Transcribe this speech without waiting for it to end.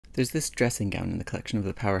There's this dressing gown in the collection of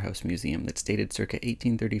the Powerhouse Museum that's dated circa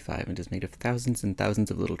 1835 and is made of thousands and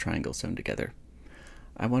thousands of little triangles sewn together.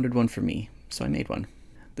 I wanted one for me, so I made one.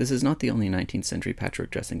 This is not the only 19th century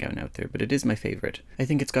patchwork dressing gown out there, but it is my favourite. I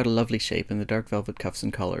think it's got a lovely shape, and the dark velvet cuffs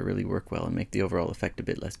and collar really work well and make the overall effect a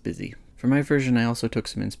bit less busy. For my version, I also took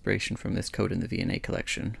some inspiration from this coat in the V&A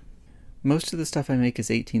collection. Most of the stuff I make is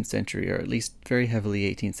 18th century, or at least very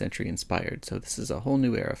heavily 18th century inspired, so this is a whole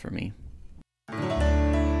new era for me.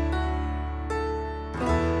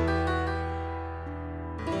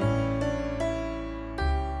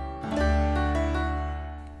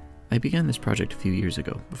 I began this project a few years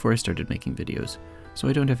ago, before I started making videos, so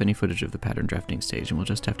I don't have any footage of the pattern drafting stage and will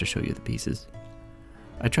just have to show you the pieces.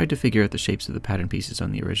 I tried to figure out the shapes of the pattern pieces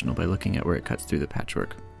on the original by looking at where it cuts through the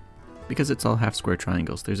patchwork. Because it's all half-square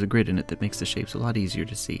triangles, there's a grid in it that makes the shapes a lot easier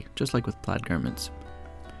to see, just like with plaid garments.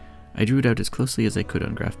 I drew it out as closely as I could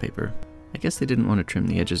on graph paper. I guess they didn't want to trim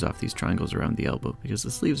the edges off these triangles around the elbow, because the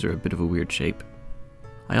sleeves are a bit of a weird shape.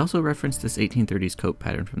 I also referenced this 1830s coat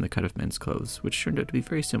pattern from the cut of men's clothes, which turned out to be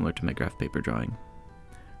very similar to my graph paper drawing.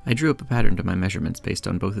 I drew up a pattern to my measurements based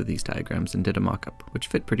on both of these diagrams and did a mock-up, which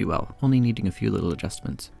fit pretty well, only needing a few little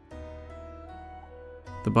adjustments.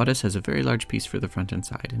 The bodice has a very large piece for the front and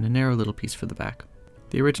side, and a narrow little piece for the back.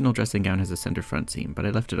 The original dressing gown has a center front seam, but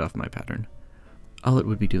I left it off my pattern. All it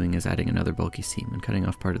would be doing is adding another bulky seam and cutting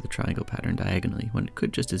off part of the triangle pattern diagonally, when it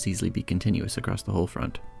could just as easily be continuous across the whole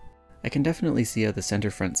front. I can definitely see how the center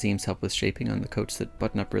front seams help with shaping on the coats that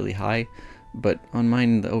button up really high, but on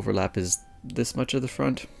mine the overlap is this much of the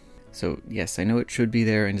front. So yes, I know it should be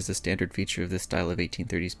there and is a standard feature of this style of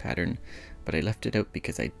 1830s pattern, but I left it out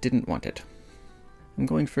because I didn't want it. I'm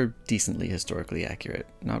going for decently historically accurate,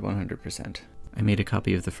 not 100%. I made a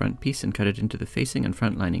copy of the front piece and cut it into the facing and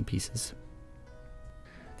front lining pieces.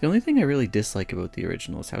 The only thing I really dislike about the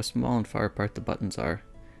original is how small and far apart the buttons are.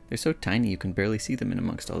 They're so tiny you can barely see them in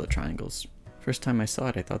amongst all the triangles. First time I saw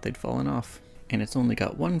it I thought they'd fallen off. And it's only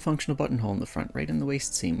got one functional buttonhole in the front, right in the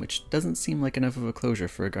waist seam, which doesn't seem like enough of a closure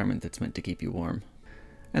for a garment that's meant to keep you warm.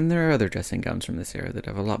 And there are other dressing gowns from this era that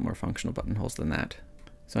have a lot more functional buttonholes than that.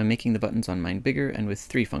 So I'm making the buttons on mine bigger and with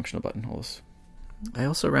 3 functional buttonholes. I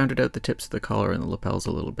also rounded out the tips of the collar and the lapels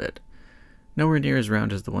a little bit. Nowhere near as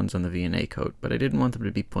round as the ones on the V&A coat, but I didn't want them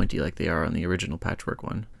to be pointy like they are on the original patchwork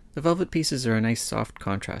one. The velvet pieces are a nice soft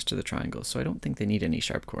contrast to the triangles, so I don't think they need any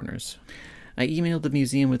sharp corners. I emailed the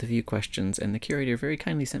museum with a few questions, and the curator very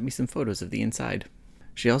kindly sent me some photos of the inside.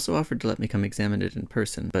 She also offered to let me come examine it in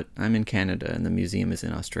person, but I'm in Canada and the museum is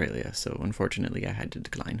in Australia, so unfortunately I had to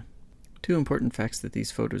decline. 2 important facts that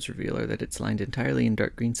these photos reveal are that it's lined entirely in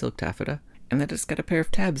dark green silk taffeta, and that it's got a pair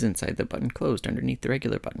of tabs inside the button closed underneath the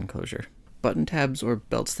regular button closure. Button tabs, or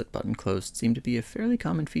belts that button closed, seem to be a fairly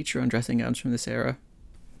common feature on dressing gowns from this era.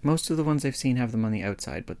 Most of the ones I've seen have them on the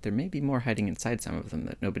outside, but there may be more hiding inside some of them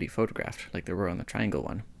that nobody photographed, like there were on the triangle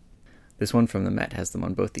one. This one from the Met has them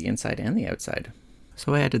on both the inside and the outside.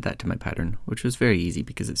 So I added that to my pattern, which was very easy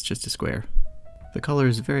because it's just a square. The collar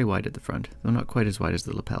is very wide at the front, though not quite as wide as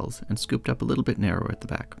the lapels, and scooped up a little bit narrower at the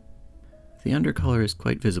back. The undercollar is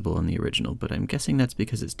quite visible on the original, but I'm guessing that's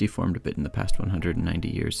because it's deformed a bit in the past 190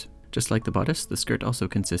 years. Just like the bodice, the skirt also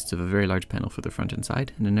consists of a very large panel for the front and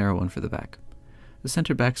side, and a narrow one for the back. The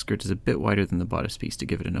center back skirt is a bit wider than the bodice piece to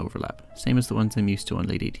give it an overlap, same as the ones I'm used to on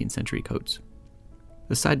late 18th century coats.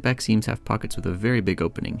 The side back seams have pockets with a very big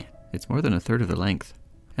opening. It's more than a third of the length.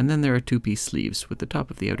 And then there are 2-piece sleeves, with the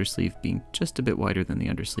top of the outer sleeve being just a bit wider than the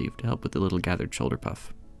undersleeve to help with the little gathered shoulder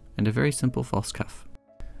puff. And a very simple false cuff.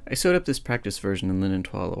 I sewed up this practice version in linen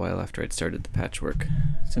toile a while after I'd started the patchwork.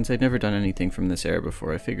 Since I'd never done anything from this era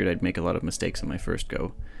before, I figured I'd make a lot of mistakes on my first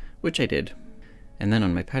go, which I did. And then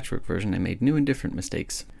on my patchwork version I made new and different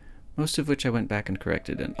mistakes, most of which I went back and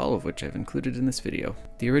corrected, and all of which I've included in this video.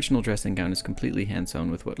 The original dressing gown is completely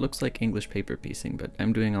hand-sewn with what looks like English paper piecing, but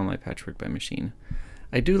I'm doing all my patchwork by machine.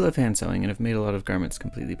 I do love hand sewing and have made a lot of garments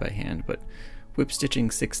completely by hand, but whip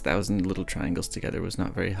stitching 6,000 little triangles together was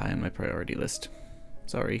not very high on my priority list.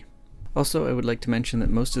 Sorry. Also, I would like to mention that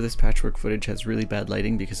most of this patchwork footage has really bad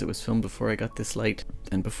lighting because it was filmed before I got this light,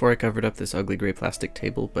 and before I covered up this ugly grey plastic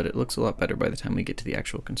table, but it looks a lot better by the time we get to the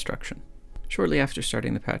actual construction. Shortly after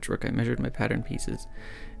starting the patchwork, I measured my pattern pieces,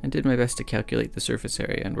 and did my best to calculate the surface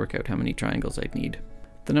area and work out how many triangles I'd need.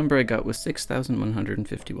 The number I got was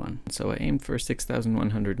 6,151, so I aimed for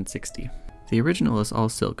 6,160. The original is all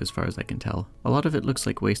silk as far as I can tell. A lot of it looks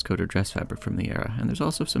like waistcoat or dress fabric from the era, and there's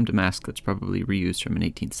also some damask that's probably reused from an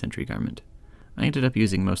 18th century garment. I ended up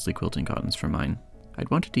using mostly quilting cottons for mine.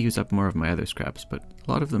 I'd wanted to use up more of my other scraps, but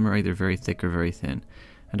a lot of them are either very thick or very thin,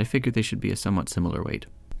 and I figured they should be a somewhat similar weight.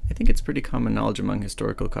 I think it's pretty common knowledge among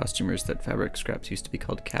historical costumers that fabric scraps used to be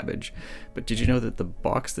called cabbage, but did you know that the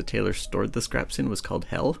box the tailor stored the scraps in was called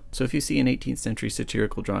hell? So if you see an 18th century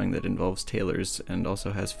satirical drawing that involves tailors and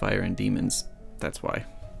also has fire and demons, that's why.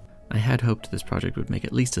 I had hoped this project would make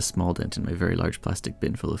at least a small dent in my very large plastic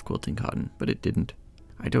bin full of quilting cotton, but it didn't.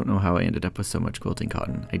 I don't know how I ended up with so much quilting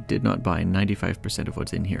cotton. I did not buy 95% of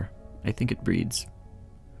what's in here. I think it breeds.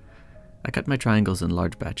 I cut my triangles in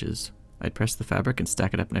large batches. I'd press the fabric and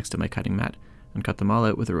stack it up next to my cutting mat, and cut them all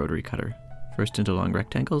out with a rotary cutter. First into long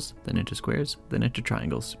rectangles, then into squares, then into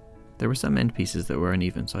triangles. There were some end pieces that were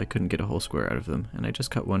uneven, so I couldn't get a whole square out of them, and I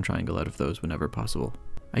just cut one triangle out of those whenever possible.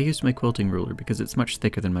 I used my quilting ruler because it's much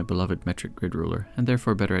thicker than my beloved metric grid ruler, and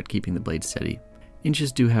therefore better at keeping the blade steady.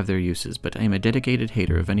 Inches do have their uses, but I am a dedicated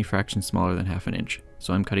hater of any fraction smaller than half an inch,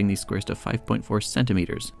 so I'm cutting these squares to 5.4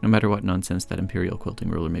 centimeters, no matter what nonsense that imperial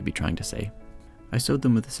quilting ruler may be trying to say. I sewed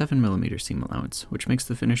them with a 7mm seam allowance, which makes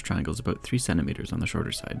the finished triangles about 3 centimeters on the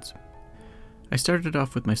shorter sides. I started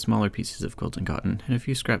off with my smaller pieces of quilting cotton and a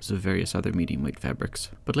few scraps of various other medium weight fabrics,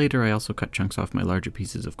 but later I also cut chunks off my larger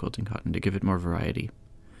pieces of quilting cotton to give it more variety.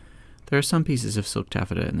 There are some pieces of silk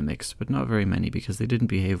taffeta in the mix, but not very many because they didn't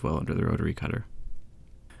behave well under the rotary cutter.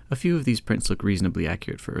 A few of these prints look reasonably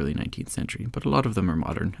accurate for early 19th century, but a lot of them are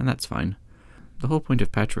modern, and that's fine. The whole point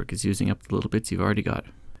of patchwork is using up the little bits you've already got.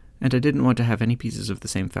 And I didn't want to have any pieces of the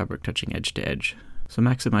same fabric touching edge to edge, so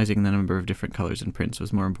maximizing the number of different colors and prints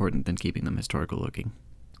was more important than keeping them historical looking.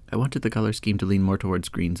 I wanted the color scheme to lean more towards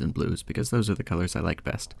greens and blues because those are the colors I like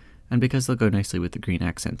best, and because they'll go nicely with the green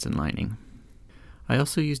accents and lining. I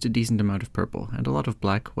also used a decent amount of purple, and a lot of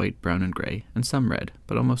black, white, brown and grey, and some red,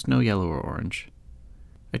 but almost no yellow or orange.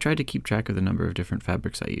 I tried to keep track of the number of different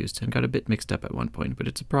fabrics I used, and got a bit mixed up at one point, but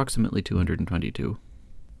it's approximately 222.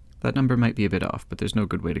 That number might be a bit off, but there's no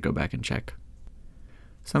good way to go back and check.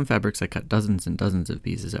 Some fabrics I cut dozens and dozens of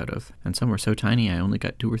pieces out of, and some were so tiny I only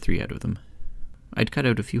got 2 or 3 out of them. I'd cut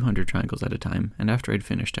out a few hundred triangles at a time, and after I'd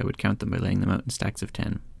finished I would count them by laying them out in stacks of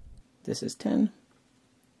 10. This is 10.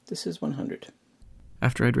 This is 100.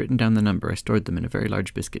 After I'd written down the number, I stored them in a very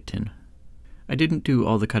large biscuit tin. I didn't do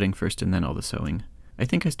all the cutting first and then all the sewing. I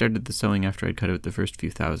think I started the sewing after I'd cut out the first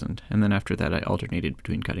few thousand, and then after that I alternated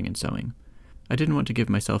between cutting and sewing. I didn't want to give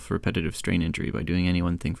myself a repetitive strain injury by doing any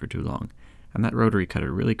one thing for too long, and that rotary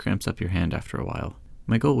cutter really cramps up your hand after a while.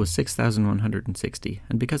 My goal was 6,160,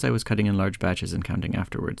 and because I was cutting in large batches and counting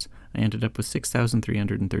afterwards, I ended up with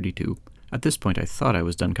 6,332. At this point I thought I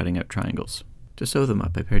was done cutting out triangles. To sew them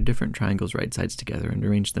up, I paired different triangles right sides together and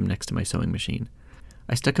arranged them next to my sewing machine.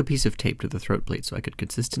 I stuck a piece of tape to the throat plate so I could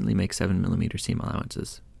consistently make 7mm seam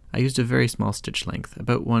allowances. I used a very small stitch length,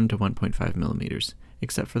 about 1 to 1.5mm,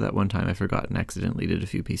 except for that one time I forgot and accidentally did a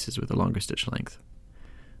few pieces with a longer stitch length.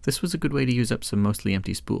 This was a good way to use up some mostly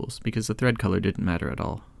empty spools, because the thread color didn't matter at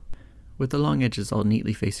all. With the long edges all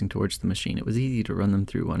neatly facing towards the machine, it was easy to run them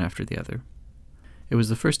through one after the other. It was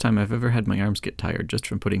the first time I've ever had my arms get tired just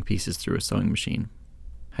from putting pieces through a sewing machine.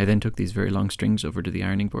 I then took these very long strings over to the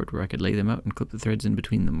ironing board where I could lay them out and clip the threads in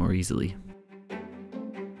between them more easily.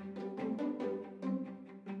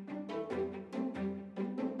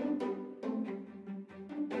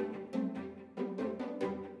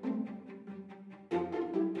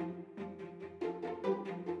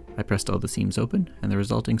 I pressed all the seams open, and the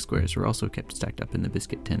resulting squares were also kept stacked up in the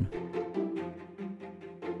biscuit tin.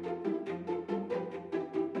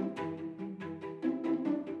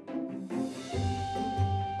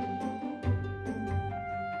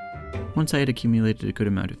 Once I had accumulated a good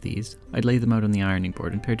amount of these, I'd lay them out on the ironing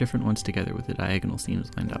board and pair different ones together with the diagonal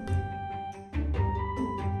seams lined up.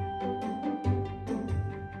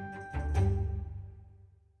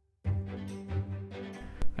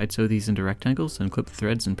 I'd sew these into rectangles and clip the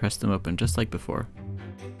threads and press them open just like before.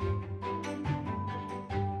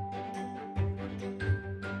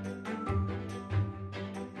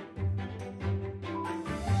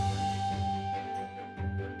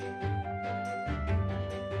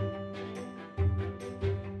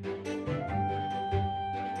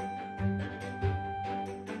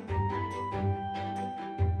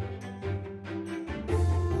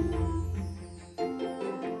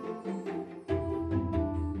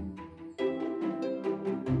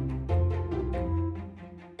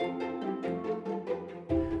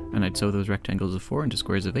 And I'd sew those rectangles of 4 into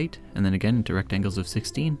squares of 8, and then again into rectangles of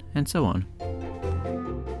 16, and so on.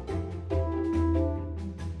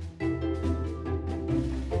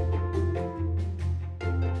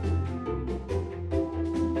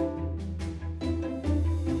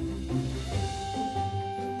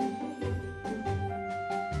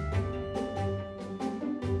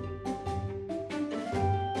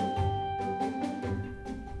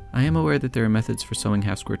 I am aware that there are methods for sewing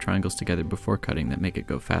half-square triangles together before cutting that make it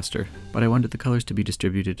go faster, but I wanted the colors to be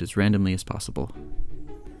distributed as randomly as possible.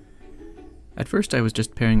 At first I was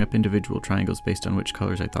just pairing up individual triangles based on which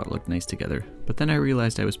colors I thought looked nice together, but then I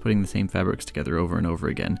realized I was putting the same fabrics together over and over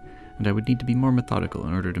again, and I would need to be more methodical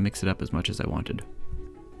in order to mix it up as much as I wanted.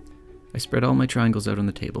 I spread all my triangles out on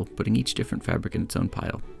the table, putting each different fabric in its own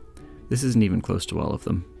pile. This isn't even close to all of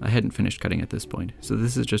them. I hadn't finished cutting at this point, so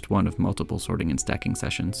this is just one of multiple sorting and stacking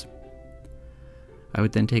sessions. I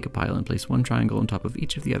would then take a pile and place one triangle on top of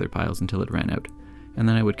each of the other piles until it ran out, and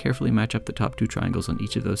then I would carefully match up the top two triangles on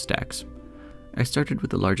each of those stacks. I started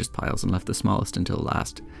with the largest piles and left the smallest until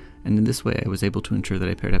last, and in this way I was able to ensure that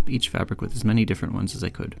I paired up each fabric with as many different ones as I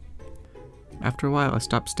could. After a while I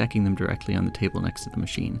stopped stacking them directly on the table next to the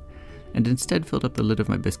machine, and instead filled up the lid of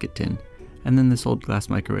my biscuit tin, and then this old glass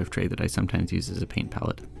microwave tray that I sometimes use as a paint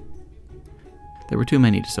palette. There were too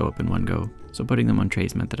many to sew up in one go, so putting them on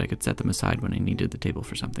trays meant that I could set them aside when I needed the table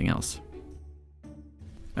for something else.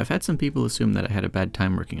 I've had some people assume that I had a bad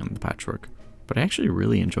time working on the patchwork, but I actually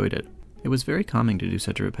really enjoyed it. It was very calming to do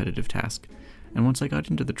such a repetitive task, and once I got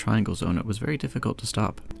into the triangle zone it was very difficult to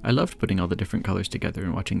stop. I loved putting all the different colors together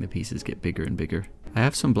and watching the pieces get bigger and bigger. I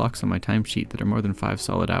have some blocks on my timesheet that are more than 5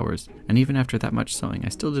 solid hours, and even after that much sewing I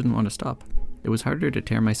still didn't want to stop. It was harder to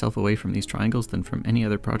tear myself away from these triangles than from any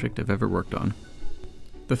other project I've ever worked on.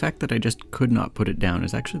 The fact that I just could not put it down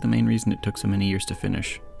is actually the main reason it took so many years to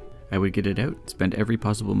finish. I would get it out, spend every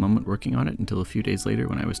possible moment working on it until a few days later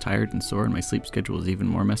when I was tired and sore and my sleep schedule was even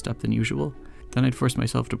more messed up than usual. Then I'd force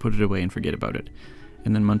myself to put it away and forget about it,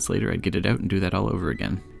 and then months later I'd get it out and do that all over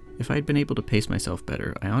again. If I had been able to pace myself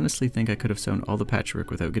better, I honestly think I could have sewn all the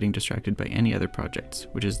patchwork without getting distracted by any other projects,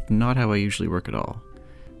 which is not how I usually work at all.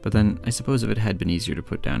 But then, I suppose if it had been easier to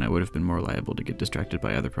put down, I would have been more liable to get distracted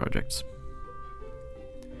by other projects.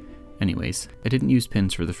 Anyways, I didn't use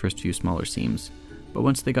pins for the first few smaller seams, but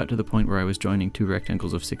once they got to the point where I was joining two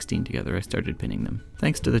rectangles of 16 together, I started pinning them.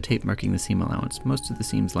 Thanks to the tape marking the seam allowance, most of the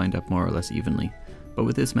seams lined up more or less evenly, but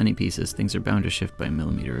with this many pieces, things are bound to shift by a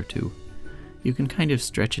millimeter or two. You can kind of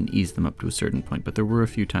stretch and ease them up to a certain point, but there were a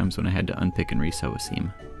few times when I had to unpick and resew a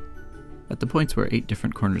seam. At the points where 8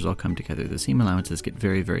 different corners all come together, the seam allowances get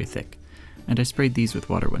very, very thick, and I sprayed these with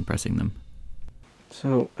water when pressing them.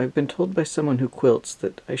 So, I've been told by someone who quilts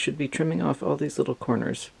that I should be trimming off all these little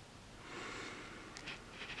corners.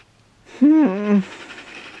 I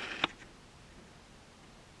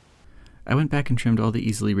went back and trimmed all the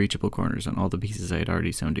easily reachable corners on all the pieces I had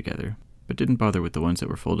already sewn together, but didn't bother with the ones that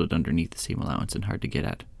were folded underneath the seam allowance and hard to get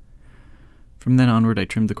at. From then onward I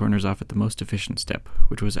trimmed the corners off at the most efficient step,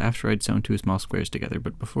 which was after I'd sewn 2 small squares together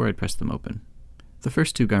but before I'd pressed them open. The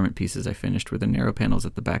first 2 garment pieces I finished were the narrow panels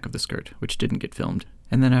at the back of the skirt, which didn't get filmed,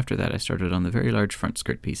 and then after that I started on the very large front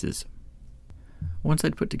skirt pieces. Once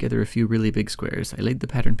I'd put together a few really big squares, I laid the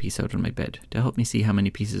pattern piece out on my bed to help me see how many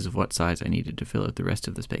pieces of what size I needed to fill out the rest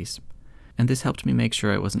of the space, and this helped me make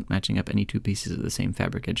sure I wasn't matching up any 2 pieces of the same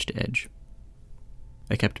fabric edge to edge.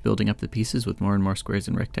 I kept building up the pieces with more and more squares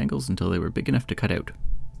and rectangles until they were big enough to cut out.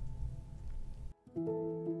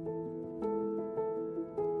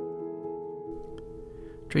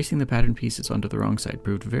 Tracing the pattern pieces onto the wrong side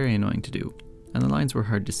proved very annoying to do, and the lines were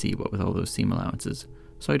hard to see what with all those seam allowances,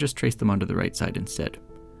 so I just traced them onto the right side instead.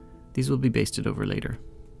 These will be basted over later.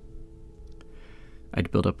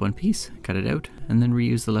 I'd build up one piece, cut it out, and then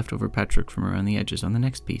reuse the leftover patchwork from around the edges on the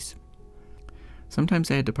next piece.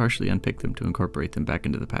 Sometimes I had to partially unpick them to incorporate them back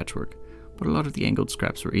into the patchwork, but a lot of the angled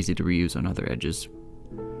scraps were easy to reuse on other edges.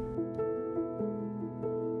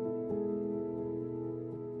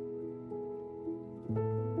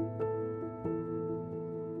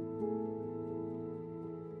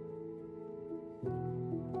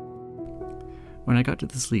 When I got to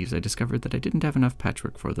the sleeves, I discovered that I didn't have enough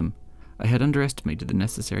patchwork for them. I had underestimated the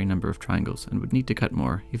necessary number of triangles and would need to cut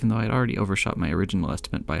more, even though I had already overshot my original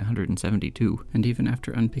estimate by 172, and even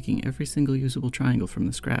after unpicking every single usable triangle from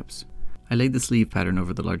the scraps. I laid the sleeve pattern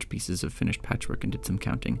over the large pieces of finished patchwork and did some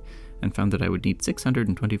counting, and found that I would need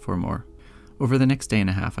 624 more. Over the next day and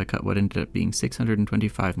a half, I cut what ended up being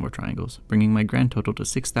 625 more triangles, bringing my grand total to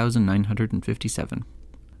 6,957.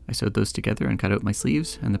 I sewed those together and cut out my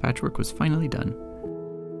sleeves, and the patchwork was finally done.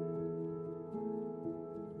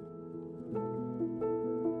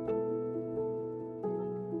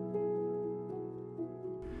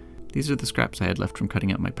 These are the scraps I had left from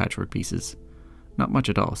cutting out my patchwork pieces. Not much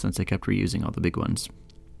at all, since I kept reusing all the big ones.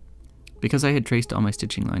 Because I had traced all my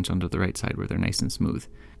stitching lines onto the right side where they're nice and smooth,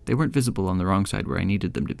 they weren't visible on the wrong side where I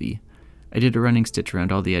needed them to be. I did a running stitch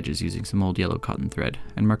around all the edges using some old yellow cotton thread,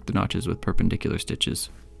 and marked the notches with perpendicular stitches.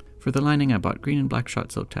 For the lining I bought green and black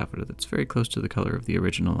shot silk taffeta that's very close to the color of the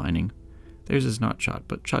original lining. Theirs is not shot,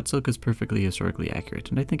 but shot silk is perfectly historically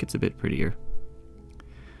accurate, and I think it's a bit prettier.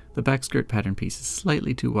 The back skirt pattern piece is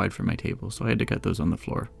slightly too wide for my table, so I had to cut those on the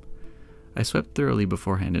floor. I swept thoroughly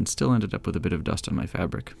beforehand and still ended up with a bit of dust on my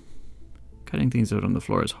fabric. Cutting things out on the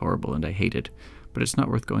floor is horrible and I hate it, but it's not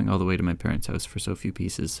worth going all the way to my parents' house for so few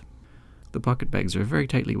pieces. The pocket bags are very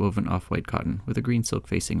tightly woven off-white cotton, with a green silk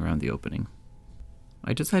facing around the opening.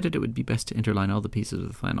 I decided it would be best to interline all the pieces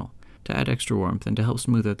with flannel, to add extra warmth and to help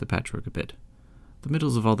smooth out the patchwork a bit. The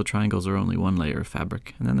middles of all the triangles are only one layer of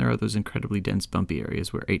fabric, and then there are those incredibly dense bumpy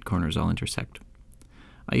areas where 8 corners all intersect.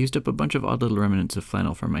 I used up a bunch of odd little remnants of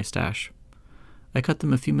flannel from my stash. I cut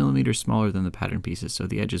them a few millimeters smaller than the pattern pieces so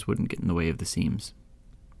the edges wouldn't get in the way of the seams.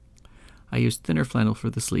 I used thinner flannel for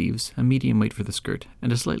the sleeves, a medium weight for the skirt,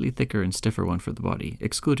 and a slightly thicker and stiffer one for the body,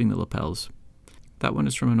 excluding the lapels. That one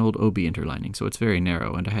is from an old OB interlining, so it's very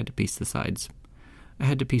narrow, and I had to piece the sides. I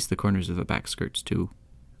had to piece the corners of the back skirts too.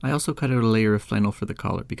 I also cut out a layer of flannel for the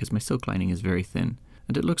collar because my silk lining is very thin,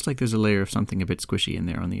 and it looks like there's a layer of something a bit squishy in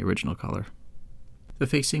there on the original collar. The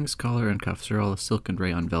facings, collar, and cuffs are all silk and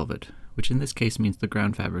rayon velvet, which in this case means the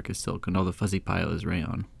ground fabric is silk and all the fuzzy pile is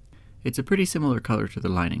rayon. It's a pretty similar color to the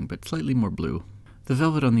lining, but slightly more blue. The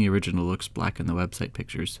velvet on the original looks black in the website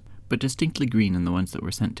pictures, but distinctly green in the ones that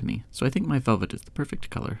were sent to me, so I think my velvet is the perfect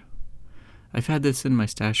color. I've had this in my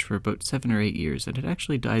stash for about 7 or 8 years, and had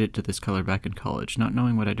actually dyed it to this color back in college, not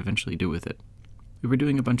knowing what I'd eventually do with it. We were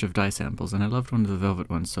doing a bunch of dye samples, and I loved one of the velvet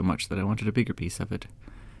ones so much that I wanted a bigger piece of it.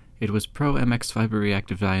 It was Pro MX Fiber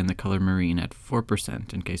Reactive Dye in the color Marine at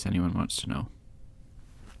 4%, in case anyone wants to know.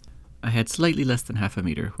 I had slightly less than half a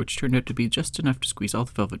meter, which turned out to be just enough to squeeze all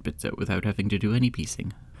the velvet bits out without having to do any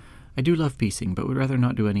piecing. I do love piecing, but would rather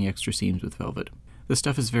not do any extra seams with velvet. The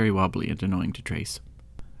stuff is very wobbly and annoying to trace.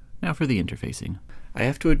 Now for the interfacing. I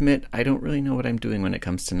have to admit, I don't really know what I'm doing when it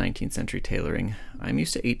comes to 19th century tailoring. I'm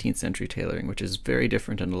used to 18th century tailoring, which is very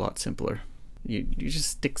different and a lot simpler. You just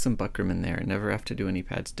stick some buckram in there and never have to do any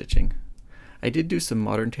pad stitching. I did do some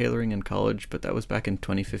modern tailoring in college, but that was back in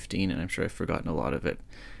 2015 and I'm sure I've forgotten a lot of it.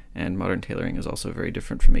 And modern tailoring is also very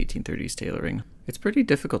different from 1830s tailoring. It's pretty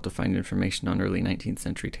difficult to find information on early 19th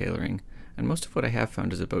century tailoring, and most of what I have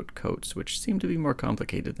found is about coats, which seem to be more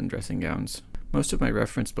complicated than dressing gowns. Most of my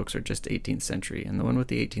reference books are just 18th century, and the one with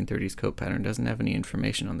the 1830s coat pattern doesn't have any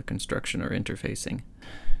information on the construction or interfacing.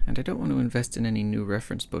 And I don't want to invest in any new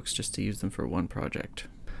reference books just to use them for one project.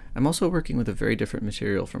 I'm also working with a very different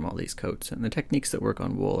material from all these coats, and the techniques that work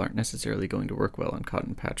on wool aren't necessarily going to work well on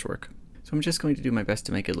cotton patchwork. So I'm just going to do my best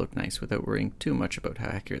to make it look nice without worrying too much about how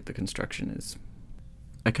accurate the construction is.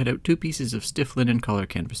 I cut out 2 pieces of stiff linen collar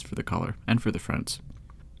canvas for the collar, and for the fronts.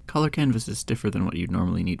 Collar canvas is stiffer than what you'd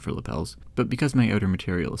normally need for lapels, but because my outer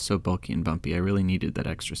material is so bulky and bumpy, I really needed that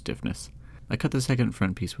extra stiffness. I cut the second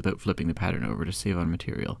front piece without flipping the pattern over to save on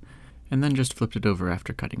material, and then just flipped it over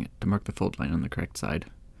after cutting it, to mark the fold line on the correct side.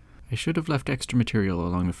 I should have left extra material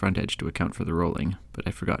along the front edge to account for the rolling, but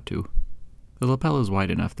I forgot to. The lapel is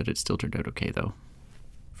wide enough that it still turned out okay though.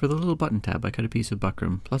 For the little button tab I cut a piece of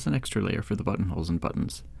buckram, plus an extra layer for the buttonholes and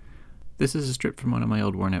buttons. This is a strip from one of my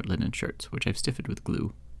old worn out linen shirts, which I've stiffened with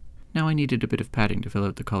glue. Now I needed a bit of padding to fill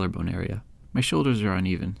out the collarbone area. My shoulders are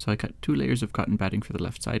uneven, so I cut 2 layers of cotton batting for the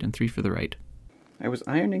left side and 3 for the right. I was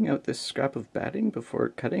ironing out this scrap of batting before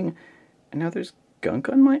cutting, and now there's gunk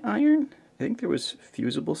on my iron? I think there was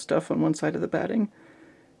fusible stuff on one side of the batting.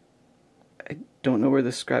 I don't know where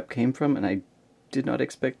this scrap came from, and I did not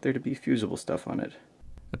expect there to be fusible stuff on it.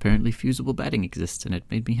 Apparently fusible batting exists, and it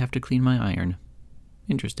made me have to clean my iron.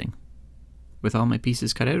 Interesting. With all my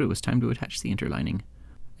pieces cut out, it was time to attach the interlining.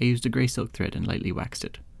 I used a grey silk thread and lightly waxed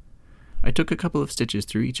it. I took a couple of stitches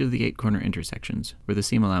through each of the 8 corner intersections, where the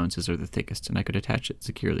seam allowances are the thickest, and I could attach it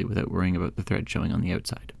securely without worrying about the thread showing on the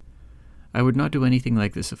outside. I would not do anything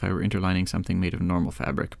like this if I were interlining something made of normal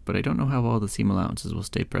fabric, but I don't know how all the seam allowances will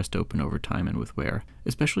stay pressed open over time and with wear,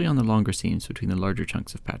 especially on the longer seams between the larger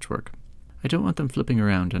chunks of patchwork. I don't want them flipping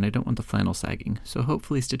around, and I don't want the flannel sagging, so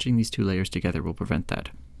hopefully stitching these 2 layers together will prevent that.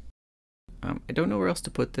 I don't know where else to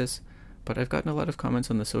put this, but I've gotten a lot of comments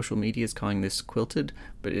on the social medias calling this quilted,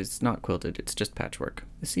 but it's not quilted, it's just patchwork.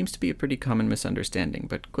 This seems to be a pretty common misunderstanding,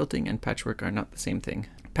 but quilting and patchwork are not the same thing.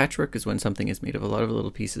 Patchwork is when something is made of a lot of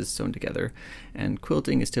little pieces sewn together, and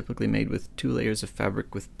quilting is typically made with 2 layers of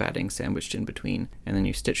fabric with batting sandwiched in between, and then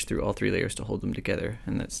you stitch through all 3 layers to hold them together,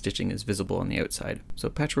 and that stitching is visible on the outside. So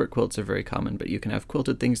patchwork quilts are very common, but you can have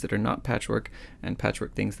quilted things that are not patchwork, and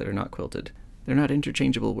patchwork things that are not quilted. They're not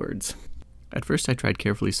interchangeable words. At first I tried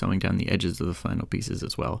carefully sewing down the edges of the flannel pieces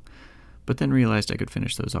as well, but then realized I could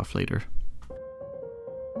finish those off later.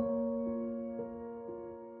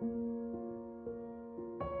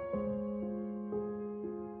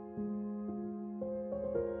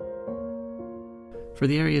 For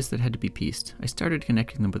the areas that had to be pieced, I started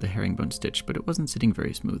connecting them with a herringbone stitch, but it wasn't sitting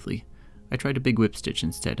very smoothly. I tried a big whip stitch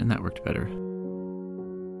instead, and that worked better.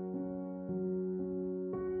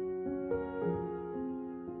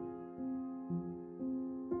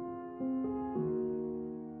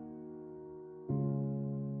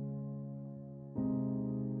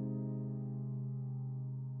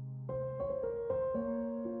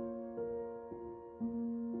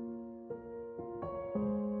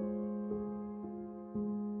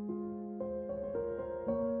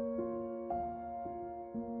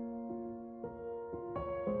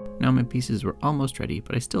 Now my pieces were almost ready,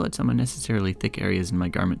 but I still had some unnecessarily thick areas in my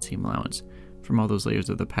garment seam allowance, from all those layers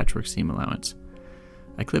of the patchwork seam allowance.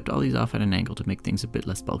 I clipped all these off at an angle to make things a bit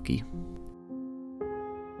less bulky.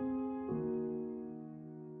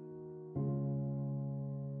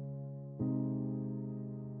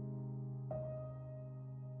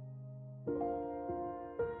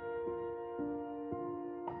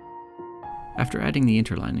 After adding the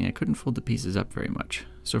interlining, I couldn't fold the pieces up very much,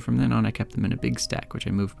 so from then on I kept them in a big stack which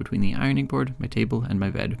I moved between the ironing board, my table, and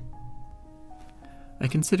my bed. I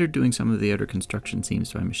considered doing some of the outer construction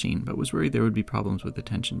seams by machine, but was worried there would be problems with the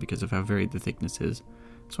tension because of how varied the thickness is,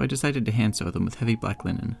 so I decided to hand sew them with heavy black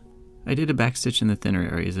linen. I did a back stitch in the thinner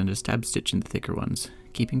areas and a stab stitch in the thicker ones,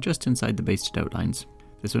 keeping just inside the basted outlines.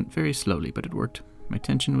 This went very slowly, but it worked. My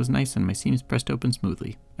tension was nice and my seams pressed open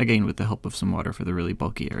smoothly, again with the help of some water for the really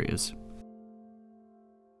bulky areas.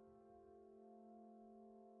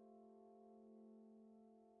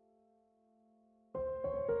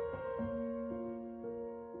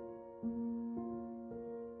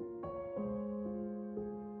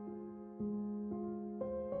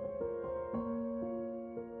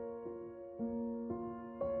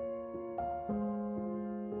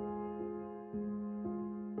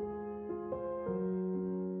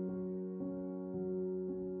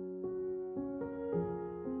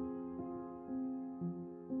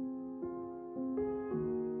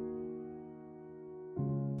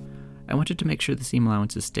 I wanted to make sure the seam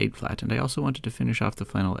allowances stayed flat, and I also wanted to finish off the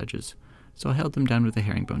final edges, so I held them down with a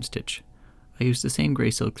herringbone stitch. I used the same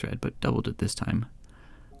grey silk thread, but doubled it this time.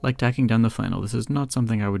 Like tacking down the flannel, this is not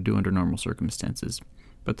something I would do under normal circumstances,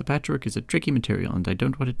 but the patchwork is a tricky material and I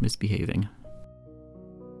don't want it misbehaving.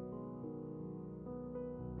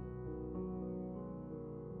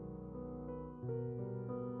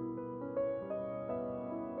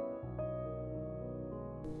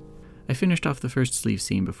 I finished off the first sleeve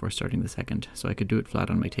seam before starting the second, so I could do it flat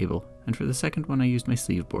on my table, and for the second one I used my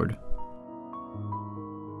sleeve board.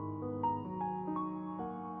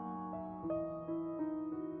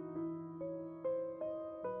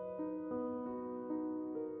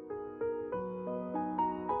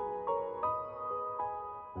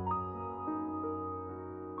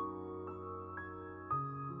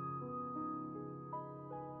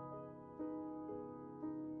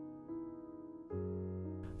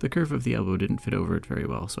 The curve of the elbow didn't fit over it very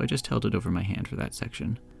well, so I just held it over my hand for that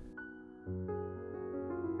section.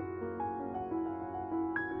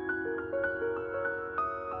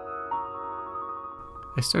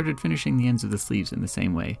 I started finishing the ends of the sleeves in the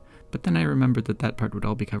same way, but then I remembered that that part would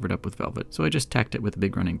all be covered up with velvet, so I just tacked it with a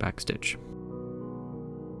big running back stitch.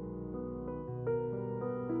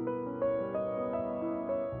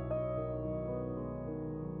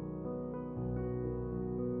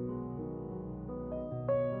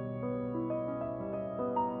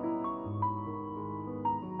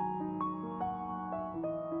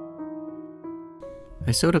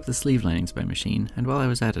 I sewed up the sleeve linings by machine, and while I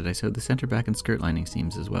was at it I sewed the center back and skirt lining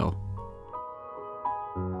seams as well.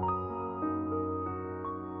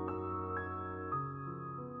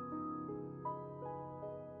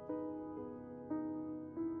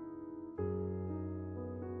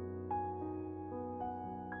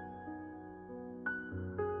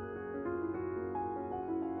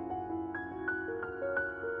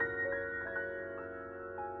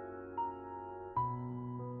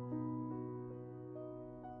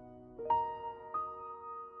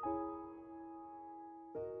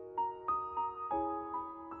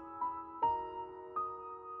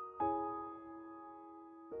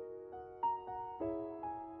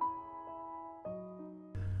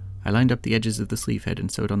 I lined up the edges of the sleeve head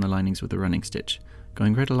and sewed on the linings with a running stitch,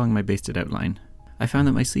 going right along my basted outline. I found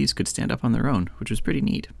that my sleeves could stand up on their own, which was pretty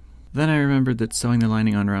neat. Then I remembered that sewing the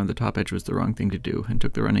lining on around the top edge was the wrong thing to do, and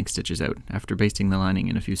took the running stitches out, after basting the lining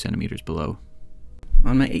in a few centimeters below.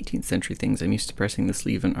 On my 18th century things, I'm used to pressing the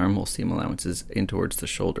sleeve and armhole seam allowances in towards the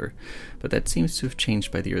shoulder, but that seems to have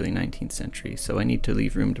changed by the early 19th century, so I need to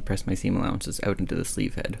leave room to press my seam allowances out into the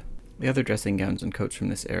sleeve head. The other dressing gowns and coats from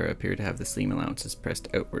this era appear to have the seam allowances pressed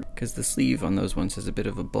outward, because the sleeve on those ones has a bit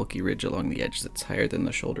of a bulky ridge along the edge that's higher than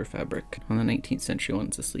the shoulder fabric. On the 19th century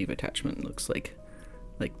ones, the sleeve attachment looks like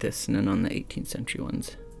this, and then on the 18th century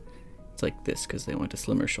ones, it's like this because they want a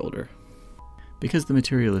slimmer shoulder. Because the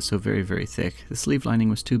material is so very, very thick, the sleeve lining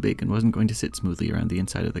was too big and wasn't going to sit smoothly around the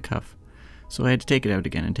inside of the cuff, so I had to take it out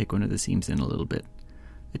again and take one of the seams in a little bit.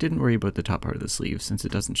 I didn't worry about the top part of the sleeve since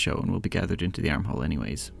it doesn't show and will be gathered into the armhole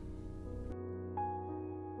anyways.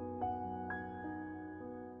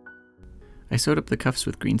 I sewed up the cuffs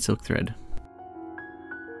with green silk thread.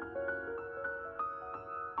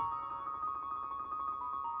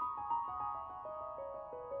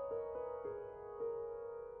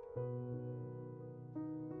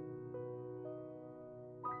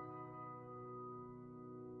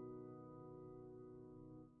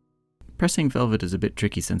 Pressing velvet is a bit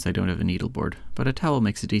tricky since I don't have a needleboard, but a towel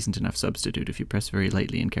makes a decent enough substitute if you press very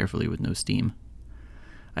lightly and carefully with no steam.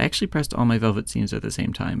 I actually pressed all my velvet seams at the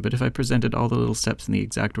same time, but if I presented all the little steps in the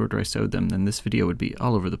exact order I sewed them, then this video would be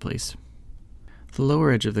all over the place. The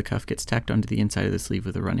lower edge of the cuff gets tacked onto the inside of the sleeve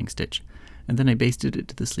with a running stitch, and then I basted it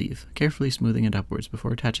to the sleeve, carefully smoothing it upwards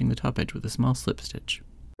before attaching the top edge with a small slip stitch.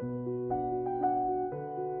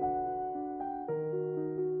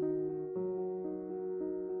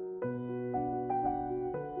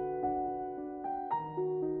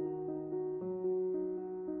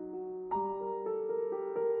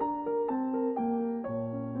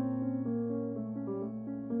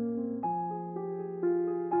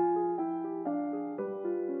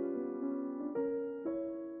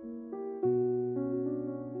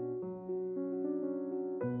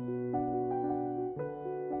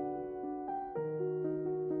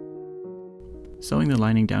 Sewing the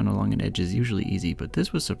lining down along an edge is usually easy, but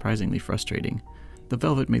this was surprisingly frustrating. The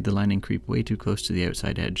velvet made the lining creep way too close to the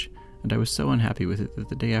outside edge, and I was so unhappy with it that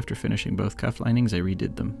the day after finishing both cuff linings I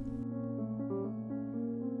redid them.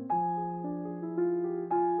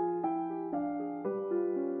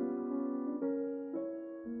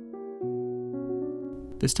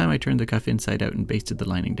 This time I turned the cuff inside out and basted the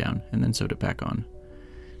lining down, and then sewed it back on.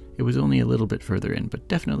 It was only a little bit further in, but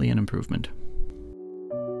definitely an improvement.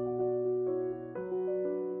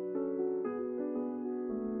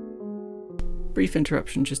 Brief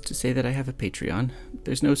interruption just to say that I have a Patreon.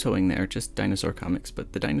 There's no sewing there, just dinosaur comics,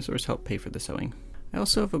 but the dinosaurs help pay for the sewing. I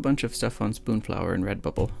also have a bunch of stuff on Spoonflower and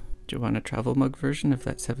Redbubble. Do you want a travel mug version of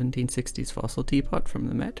that 1760s fossil teapot from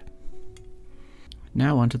the Met?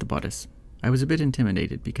 Now onto the bodice. I was a bit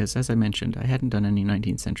intimidated because, as I mentioned, I hadn't done any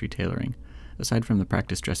 19th century tailoring, aside from the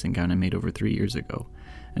practice dressing gown I made over 3 years ago,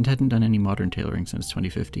 and hadn't done any modern tailoring since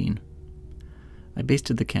 2015. I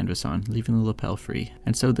basted the canvas on, leaving the lapel free,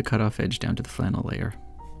 and sewed the cut-off edge down to the flannel layer.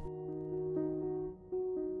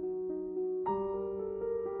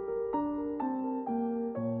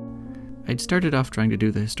 I'd started off trying to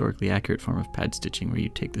do the historically accurate form of pad stitching where you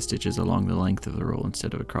take the stitches along the length of the roll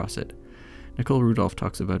instead of across it. Nicole Rudolph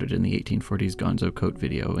talks about it in the 1840's Gonzo coat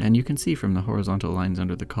video, and you can see from the horizontal lines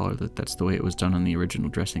under the collar that that's the way it was done on the original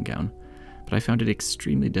dressing gown. But I found it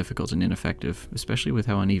extremely difficult and ineffective, especially with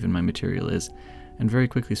how uneven my material is, and very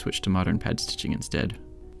quickly switched to modern pad stitching instead.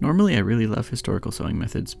 Normally I really love historical sewing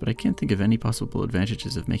methods, but I can't think of any possible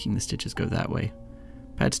advantages of making the stitches go that way.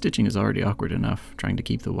 Pad stitching is already awkward enough, trying to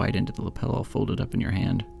keep the wide end of the lapel all folded up in your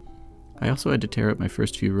hand. I also had to tear up my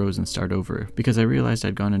first few rows and start over, because I realized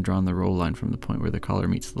I'd gone and drawn the roll line from the point where the collar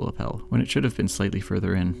meets the lapel, when it should have been slightly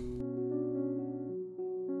further in.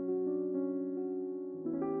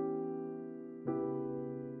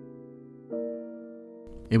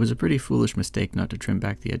 It was a pretty foolish mistake not to trim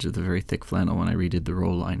back the edge of the very thick flannel when I redid the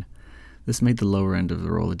roll line. This made the lower end of the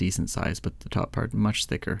roll a decent size, but the top part much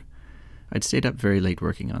thicker. I'd stayed up very late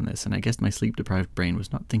working on this, and I guess my sleep-deprived brain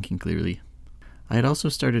was not thinking clearly. I had also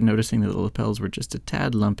started noticing that the lapels were just a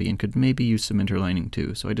tad lumpy and could maybe use some interlining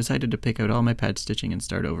too, so I decided to pick out all my pad stitching and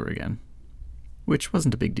start over again. Which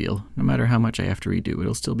wasn't a big deal. No matter how much I have to redo,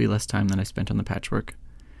 it'll still be less time than I spent on the patchwork.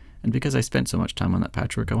 And because I spent so much time on that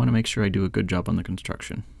patchwork, I want to make sure I do a good job on the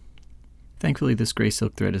construction. Thankfully, this grey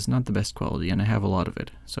silk thread is not the best quality, and I have a lot of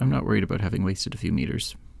it, so I'm not worried about having wasted a few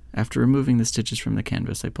meters. After removing the stitches from the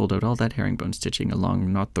canvas, I pulled out all that herringbone stitching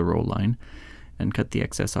along not the roll line, and cut the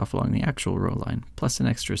excess off along the actual roll line, plus an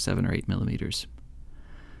extra 7 or 8 millimeters.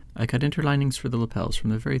 I cut interlinings for the lapels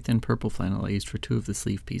from the very thin purple flannel I used for 2 of the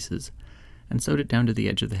sleeve pieces, and sewed it down to the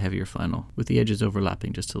edge of the heavier flannel, with the edges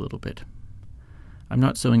overlapping just a little bit. I'm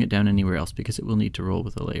not sewing it down anywhere else because it will need to roll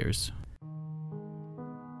with the layers.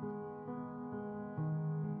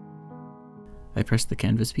 I pressed the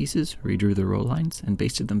canvas pieces, redrew the roll lines, and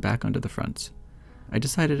basted them back onto the fronts. I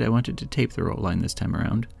decided I wanted to tape the roll line this time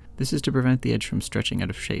around, This is to prevent the edge from stretching out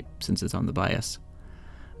of shape, since it's on the bias.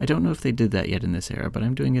 I don't know if they did that yet in this era, but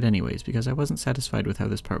I'm doing it anyways because I wasn't satisfied with how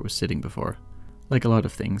this part was sitting before. Like a lot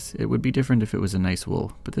of things, it would be different if it was a nice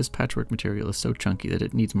wool, but this patchwork material is so chunky that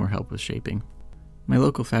it needs more help with shaping. My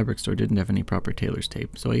local fabric store didn't have any proper tailor's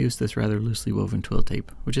tape, so I used this rather loosely woven twill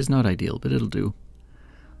tape, which is not ideal, but it'll do.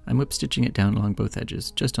 I'm whip stitching it down along both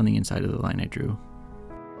edges, just on the inside of the line I drew.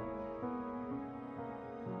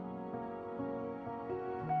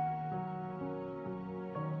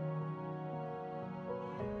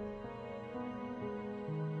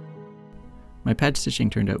 My pad stitching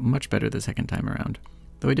turned out much better the second time around,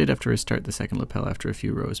 though I did have to restart the second lapel after a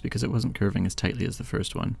few rows because it wasn't curving as tightly as the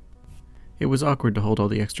first one. It was awkward to hold all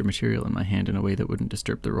the extra material in my hand in a way that wouldn't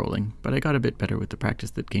disturb the rolling, but I got a bit better with the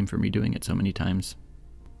practice that came from redoing it so many times.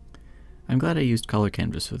 I'm glad I used collar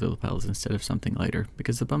canvas for the lapels instead of something lighter,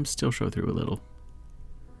 because the bumps still show through a little.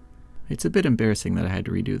 It's a bit embarrassing that I had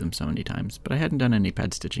to redo them so many times, but I hadn't done any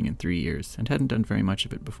pad stitching in 3 years, and hadn't done very much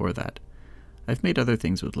of it before that. I've made other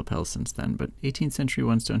things with lapels since then, but 18th century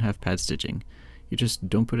ones don't have pad stitching. You just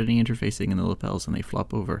don't put any interfacing in the lapels and they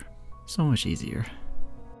flop over. So much easier.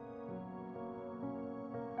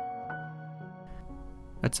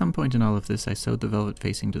 At some point in all of this, I sewed the velvet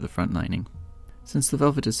facing to the front lining. Since the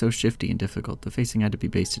velvet is so shifty and difficult, the facing had to be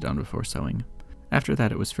basted on before sewing. After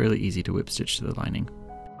that, it was fairly easy to whip stitch to the lining.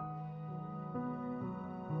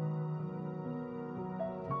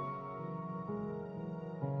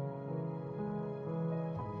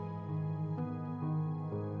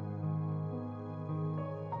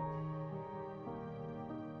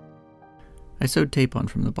 I sewed tape on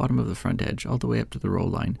from the bottom of the front edge all the way up to the roll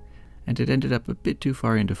line, and it ended up a bit too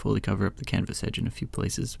far in to fully cover up the canvas edge in a few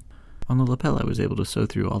places. On the lapel I was able to sew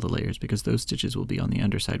through all the layers because those stitches will be on the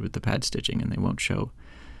underside with the pad stitching and they won't show.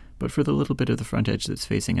 But for the little bit of the front edge that's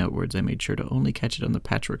facing outwards, I made sure to only catch it on the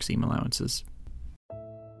patchwork seam allowances.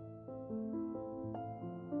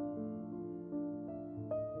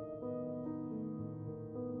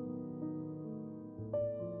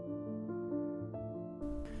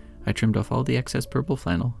 I trimmed off all the excess purple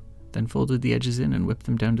flannel, then folded the edges in and whipped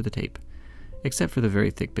them down to the tape, except for the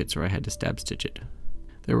very thick bits where I had to stab stitch it.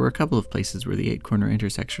 There were a couple of places where the 8 corner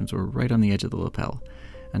intersections were right on the edge of the lapel,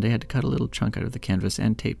 and I had to cut a little chunk out of the canvas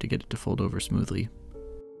and tape to get it to fold over smoothly.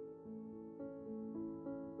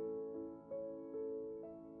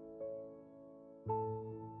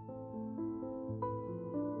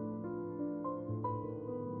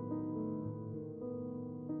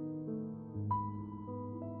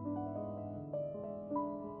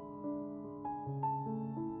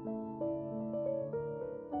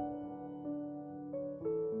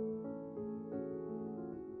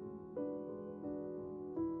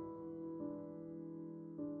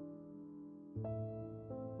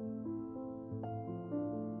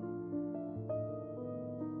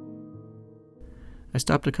 I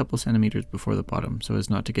stopped a couple centimeters before the bottom so as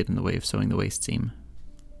not to get in the way of sewing the waist seam.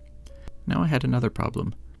 Now I had another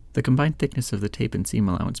problem. The combined thickness of the tape and seam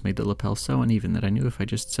allowance made the lapel so uneven that I knew if I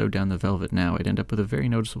just sewed down the velvet now I'd end up with a very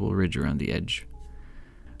noticeable ridge around the edge.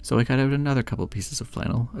 So I cut out another couple pieces of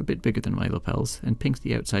flannel, a bit bigger than my lapels, and pinked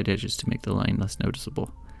the outside edges to make the line less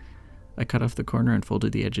noticeable. I cut off the corner and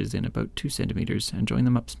folded the edges in about 2 centimeters and joined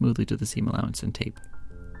them up smoothly to the seam allowance and tape.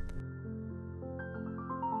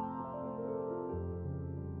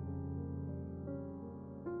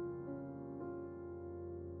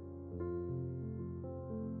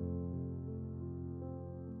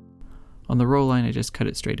 On the roll line I just cut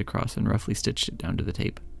it straight across and roughly stitched it down to the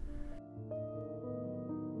tape.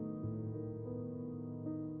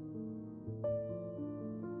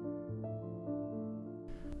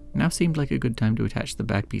 Now seemed like a good time to attach the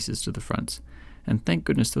back pieces to the fronts, and thank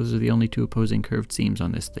goodness those are the only 2 opposing curved seams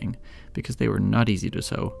on this thing, because they were not easy to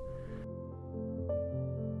sew.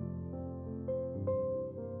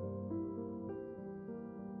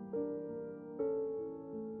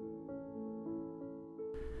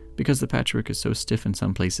 Because the patchwork is so stiff in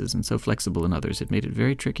some places and so flexible in others, it made it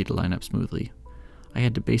very tricky to line up smoothly. I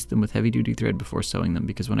had to baste them with heavy-duty thread before sewing them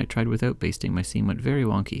because when I tried without basting my seam went very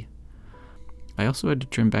wonky. I also had to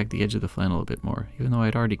trim back the edge of the flannel a bit more, even though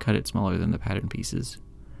I'd already cut it smaller than the pattern pieces.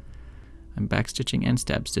 I'm backstitching and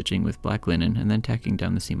stab stitching with black linen and then tacking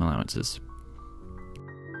down the seam allowances.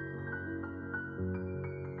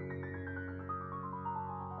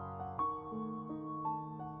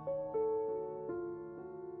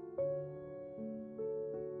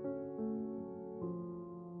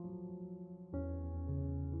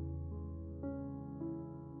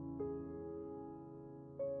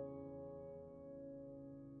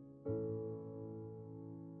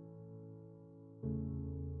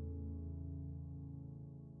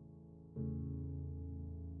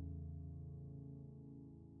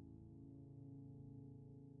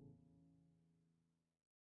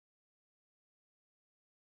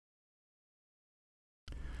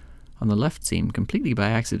 On the left seam, completely by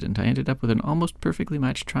accident, I ended up with an almost perfectly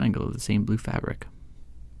matched triangle of the same blue fabric.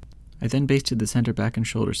 I then basted the center back and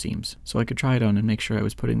shoulder seams, so I could try it on and make sure I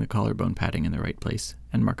was putting the collarbone padding in the right place,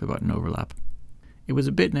 and mark the button overlap. It was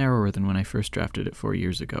a bit narrower than when I first drafted it 4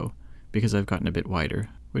 years ago, because I've gotten a bit wider,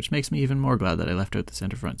 which makes me even more glad that I left out the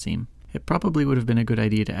center front seam. It probably would have been a good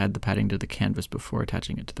idea to add the padding to the canvas before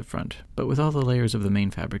attaching it to the front, but with all the layers of the main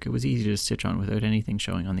fabric it was easy to stitch on without anything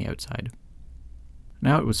showing on the outside.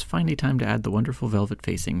 Now it was finally time to add the wonderful velvet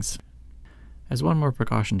facings. As one more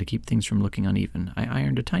precaution to keep things from looking uneven, I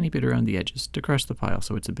ironed a tiny bit around the edges to crush the pile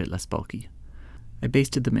so it's a bit less bulky. I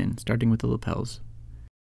basted them in, starting with the lapels.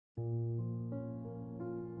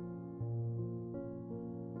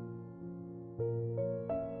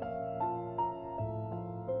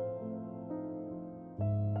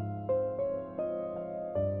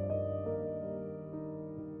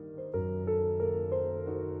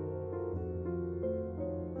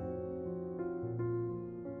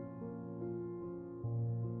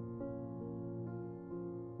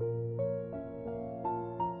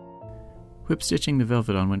 Whip stitching the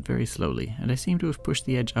velvet on went very slowly, and I seem to have pushed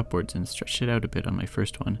the edge upwards and stretched it out a bit on my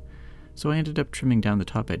first one, so I ended up trimming down the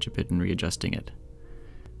top edge a bit and readjusting it.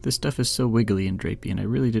 This stuff is so wiggly and drapey and I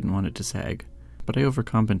really didn't want it to sag, but I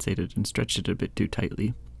overcompensated and stretched it a bit too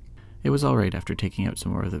tightly. It was alright after taking out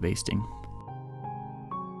some more of the basting.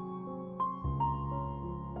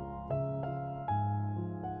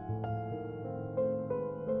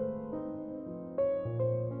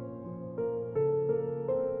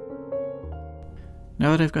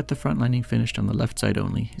 Now that I've got the front lining finished on the left side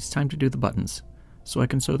only, it's time to do the buttons, so I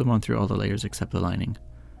can sew them on through all the layers except the lining.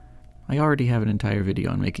 I already have an entire video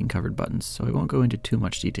on making covered buttons, so I won't go into too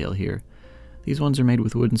much detail here. These ones are made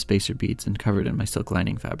with wooden spacer beads and covered in my silk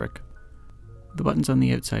lining fabric. The buttons on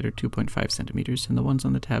the outside are 2.5 centimeters and the ones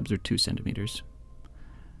on the tabs are 2 centimeters.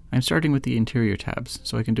 I'm starting with the interior tabs,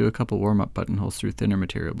 so I can do a couple warm-up buttonholes through thinner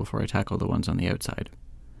material before I tackle the ones on the outside.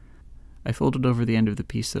 I folded over the end of the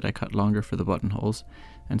piece that I cut longer for the buttonholes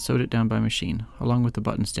and sewed it down by machine, along with the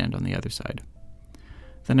button stand on the other side.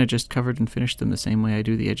 Then I just covered and finished them the same way I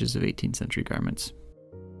do the edges of 18th century garments.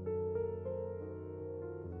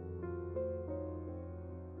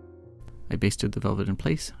 I basted the velvet in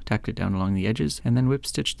place, tacked it down along the edges, and then whip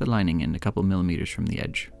stitched the lining in a couple millimeters from the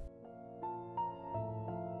edge.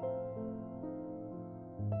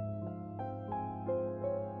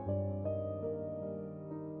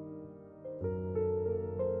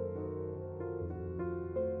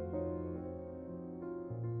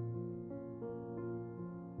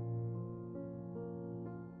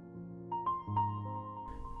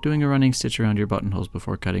 Doing a running stitch around your buttonholes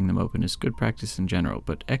before cutting them open is good practice in general,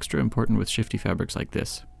 but extra important with shifty fabrics like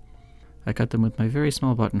this. I cut them with my very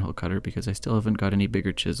small buttonhole cutter because I still haven't got any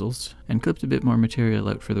bigger chisels, and clipped a bit more material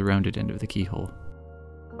out for the rounded end of the keyhole.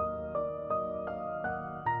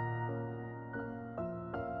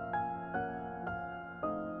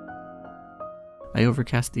 I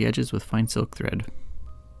overcast the edges with fine silk thread.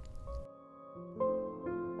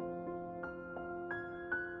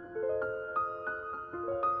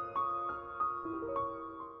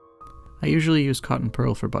 I usually use cotton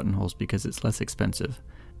pearl for buttonholes because it's less expensive,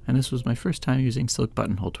 and this was my first time using silk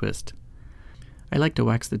buttonhole twist. I like to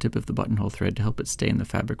wax the tip of the buttonhole thread to help it stay in the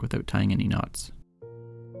fabric without tying any knots.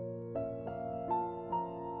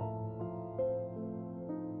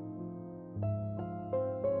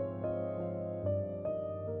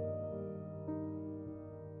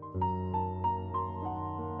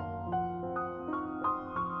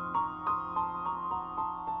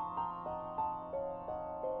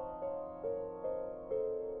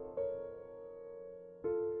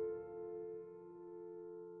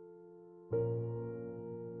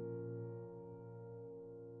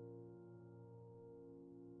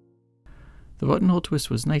 The buttonhole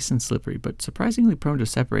twist was nice and slippery, but surprisingly prone to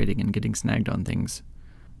separating and getting snagged on things.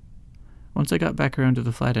 Once I got back around to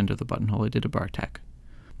the flat end of the buttonhole, I did a bar tack.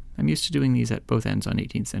 I'm used to doing these at both ends on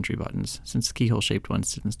 18th century buttons, since the keyhole-shaped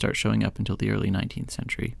ones didn't start showing up until the early 19th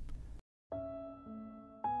century.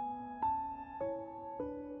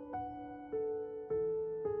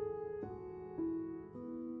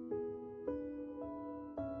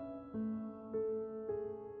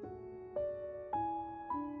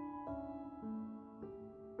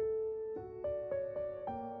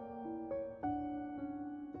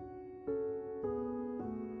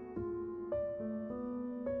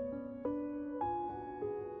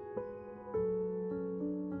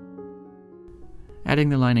 Adding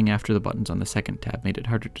the lining after the buttons on the second tab made it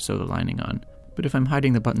harder to sew the lining on, but if I'm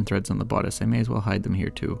hiding the button threads on the bodice, I may as well hide them here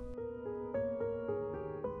too.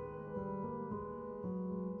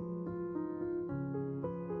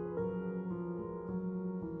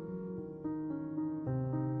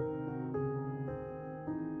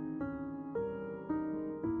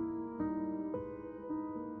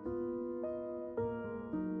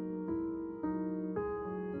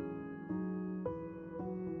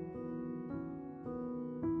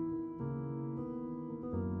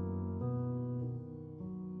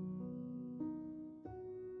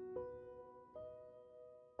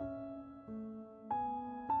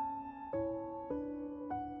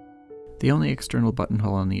 The only external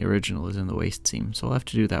buttonhole on the original is in the waist seam, so I'll have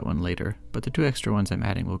to do that one later, but the 2 extra ones I'm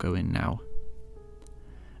adding will go in now.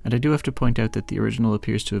 And I do have to point out that the original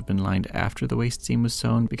appears to have been lined after the waist seam was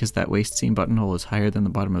sewn, because that waist seam buttonhole is higher than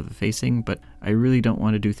the bottom of the facing, but I really don't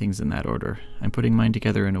want to do things in that order. I'm putting mine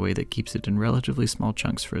together in a way that keeps it in relatively small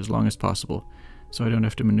chunks for as long as possible, so I don't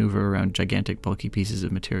have to maneuver around gigantic bulky pieces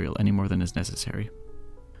of material any more than is necessary.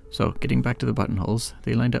 So, getting back to the buttonholes,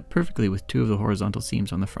 they lined up perfectly with 2 of the horizontal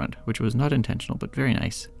seams on the front, which was not intentional but very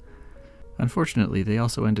nice. Unfortunately, they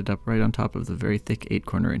also ended up right on top of the very thick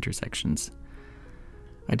 8-corner intersections.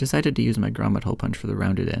 I decided to use my grommet hole punch for the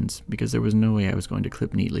rounded ends, because there was no way I was going to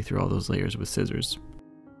clip neatly through all those layers with scissors.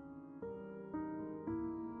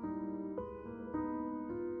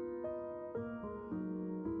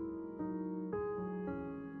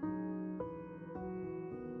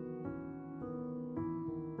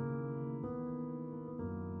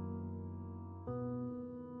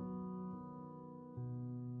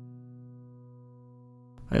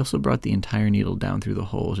 I also brought the entire needle down through the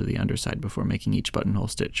hole to the underside before making each buttonhole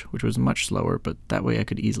stitch, which was much slower, but that way I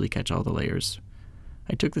could easily catch all the layers.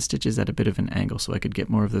 I took the stitches at a bit of an angle so I could get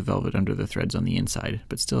more of the velvet under the threads on the inside,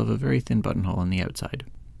 but still have a very thin buttonhole on the outside.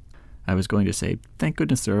 I was going to say, thank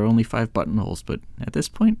goodness there are only 5 buttonholes, but at this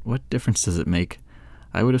point, what difference does it make?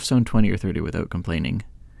 I would have sewn 20 or 30 without complaining.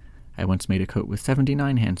 I once made a coat with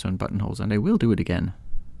 79 hand-sewn buttonholes, and I will do it again.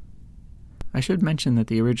 I should mention that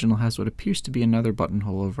the original has what appears to be another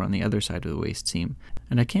buttonhole over on the other side of the waist seam,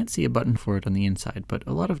 and I can't see a button for it on the inside, but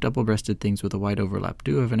a lot of double-breasted things with a wide overlap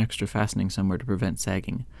do have an extra fastening somewhere to prevent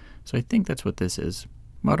sagging, so I think that's what this is.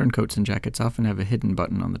 Modern coats and jackets often have a hidden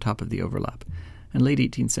button on the top of the overlap, and late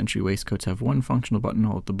 18th century waistcoats have one functional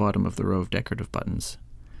buttonhole at the bottom of the row of decorative buttons.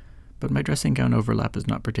 But my dressing gown overlap is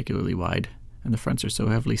not particularly wide, and the fronts are so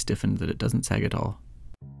heavily stiffened that it doesn't sag at all.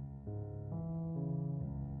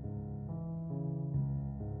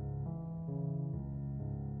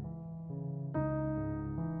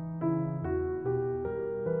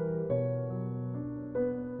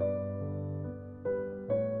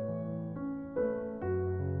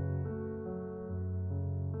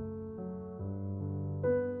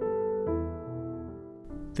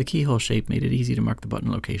 The keyhole shape made it easy to mark the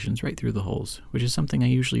button locations right through the holes, which is something I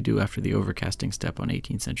usually do after the overcasting step on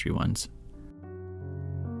 18th century ones.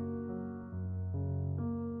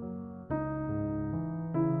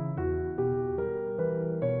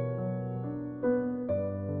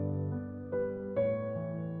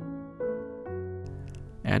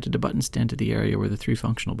 I added a button stand to the area where the 3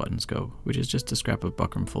 functional buttons go, which is just a scrap of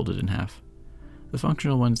buckram folded in half. The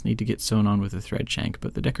functional ones need to get sewn on with a thread shank,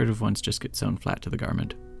 but the decorative ones just get sewn flat to the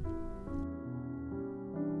garment.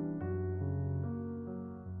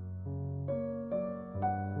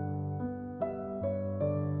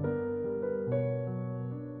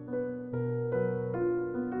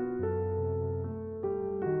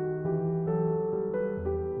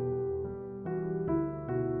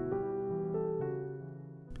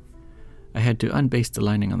 I had to unbaste the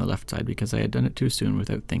lining on the left side because I had done it too soon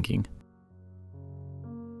without thinking.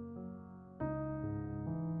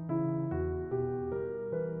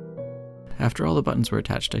 After all the buttons were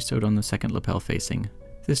attached, I sewed on the second lapel facing,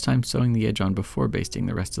 this time sewing the edge on before basting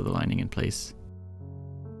the rest of the lining in place.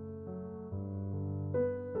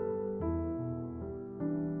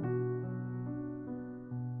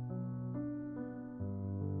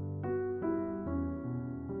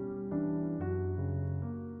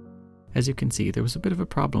 As you can see, there was a bit of a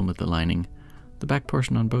problem with the lining. The back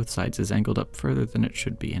portion on both sides is angled up further than it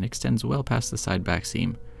should be and extends well past the side back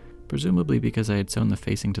seam, presumably because I had sewn the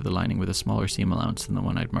facing to the lining with a smaller seam allowance than the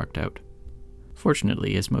one I'd marked out.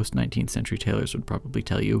 Fortunately, as most 19th century tailors would probably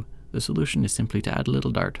tell you, the solution is simply to add a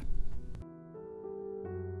little dart.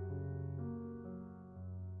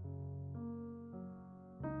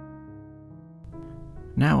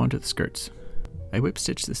 Now onto the skirts. I whip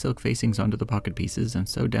stitched the silk facings onto the pocket pieces and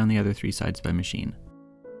sewed down the other 3 sides by machine.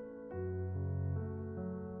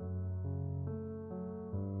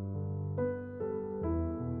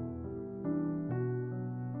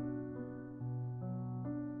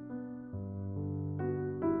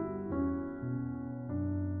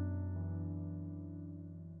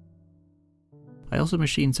 I also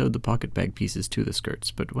machine sewed the pocket bag pieces to the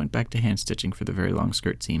skirts, but went back to hand stitching for the very long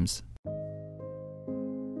skirt seams.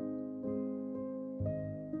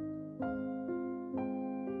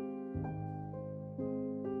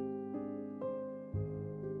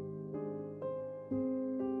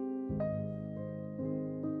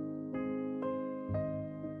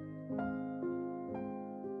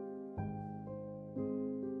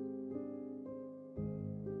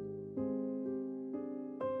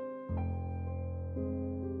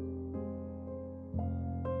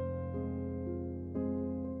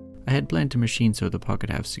 I had planned to machine sew the pocket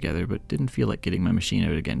halves together, but didn't feel like getting my machine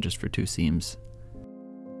out again just for 2 seams.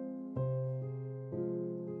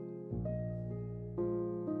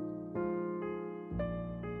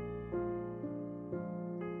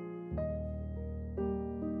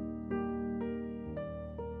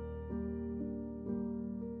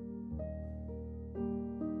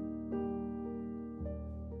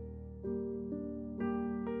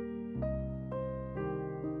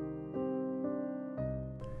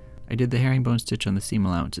 I did the herringbone stitch on the seam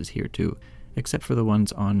allowances here too, except for the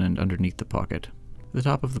ones on and underneath the pocket. The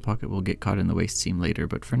top of the pocket will get caught in the waist seam later,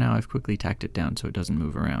 but for now I've quickly tacked it down so it doesn't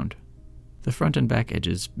move around. The front and back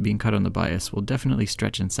edges, being cut on the bias, will definitely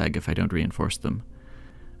stretch and sag if I don't reinforce them.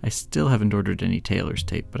 I still haven't ordered any tailor's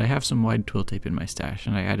tape, but I have some wide twill tape in my stash,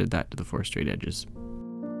 and I added that to the 4 straight edges.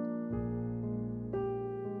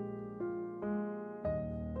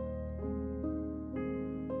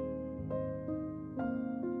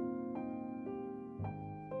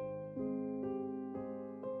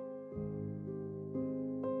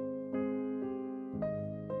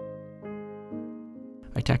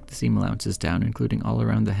 I tacked the seam allowances down, including all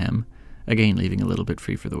around the hem, again leaving a little bit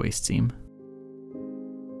free for the waist seam.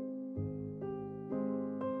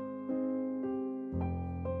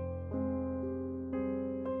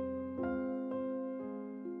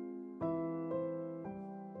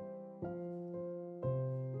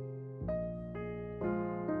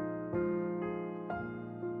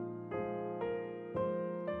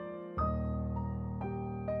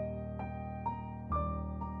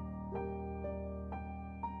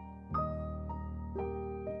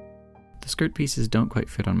 The skirt pieces don't quite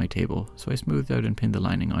fit on my table, so I smoothed out and pinned the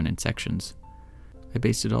lining on in sections. I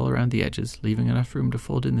basted all around the edges, leaving enough room to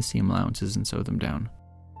fold in the seam allowances and sew them down.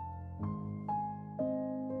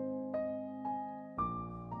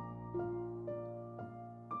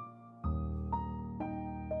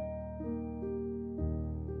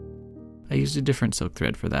 I used a different silk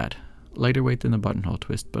thread for that, lighter weight than the buttonhole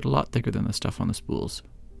twist, but a lot thicker than the stuff on the spools.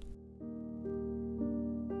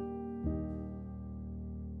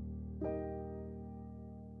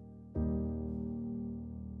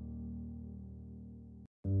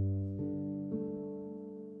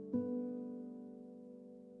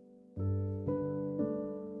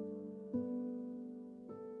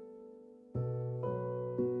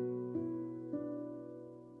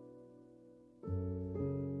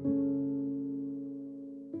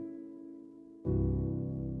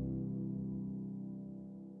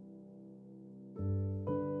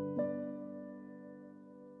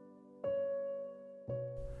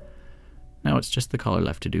 Now it's just the collar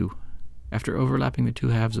left to do. After overlapping the 2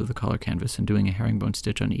 halves of the collar canvas and doing a herringbone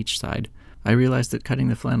stitch on each side, I realized that cutting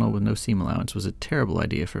the flannel with no seam allowance was a terrible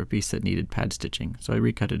idea for a piece that needed pad stitching, so I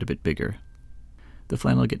recut it a bit bigger. The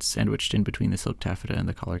flannel gets sandwiched in between the silk taffeta and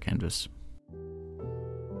the collar canvas.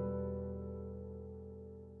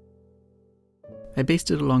 I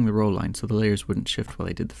basted along the row line so the layers wouldn't shift while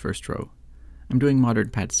I did the first row. I'm doing modern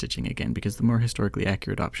pad stitching again because the more historically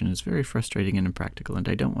accurate option is very frustrating and impractical, and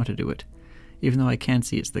I don't want to do it, even though I can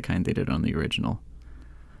see it's the kind they did on the original.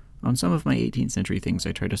 On some of my 18th century things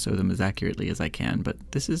I try to sew them as accurately as I can, but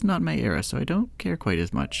this is not my era, so I don't care quite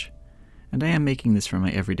as much. And I am making this for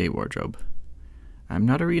my everyday wardrobe. I'm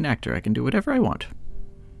not a reenactor, I can do whatever I want.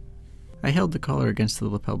 I held the collar against the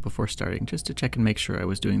lapel before starting, just to check and make sure I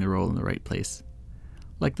was doing the roll in the right place.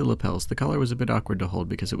 Like the lapels, the collar was a bit awkward to hold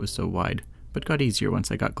because it was so wide, but got easier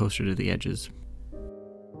once I got closer to the edges.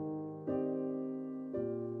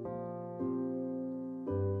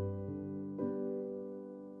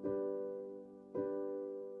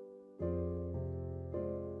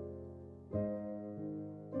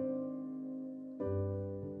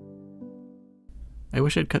 I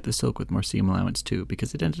wish I'd cut the silk with more seam allowance too,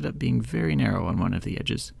 because it ended up being very narrow on one of the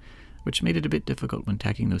edges, which made it a bit difficult when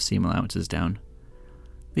tacking those seam allowances down.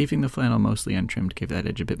 Leaving the flannel mostly untrimmed gave that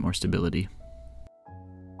edge a bit more stability.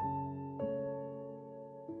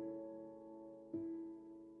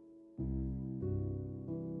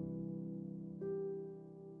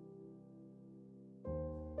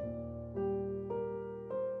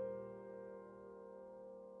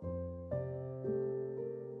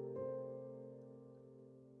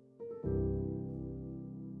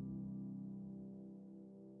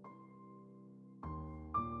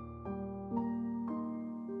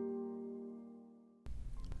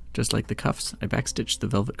 Just like the cuffs, I backstitched the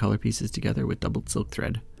velvet collar pieces together with doubled silk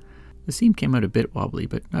thread. The seam came out a bit wobbly,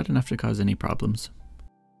 but not enough to cause any problems.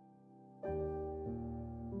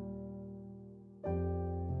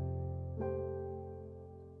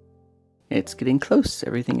 It's getting close.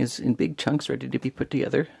 Everything is in big chunks ready to be put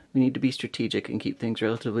together. We need to be strategic and keep things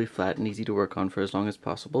relatively flat and easy to work on for as long as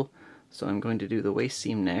possible. So I'm going to do the waist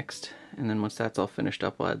seam next, and then once that's all finished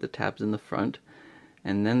up, I'll add the tabs in the front,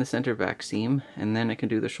 and then the center back seam, and then I can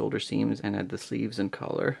do the shoulder seams and add the sleeves and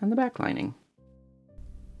collar and the back lining.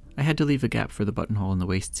 I had to leave a gap for the buttonhole in the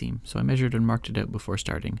waist seam, so I measured and marked it out before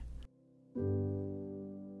starting.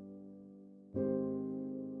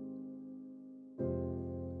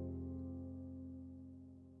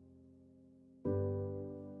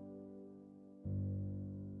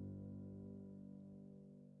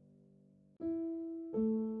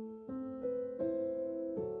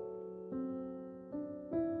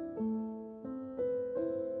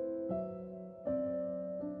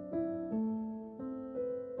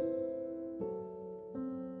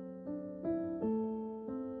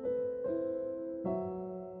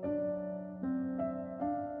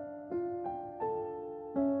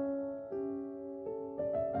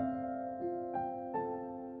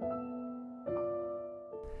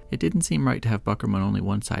 It didn't seem right to have buckram on only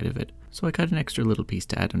one side of it, so I cut an extra little piece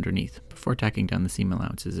to add underneath, before tacking down the seam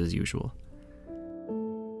allowances as usual.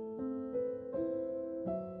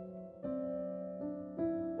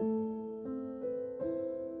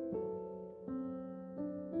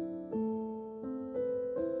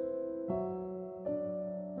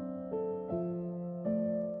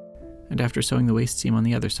 And after sewing the waist seam on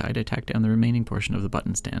the other side, I tacked down the remaining portion of the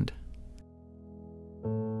button stand.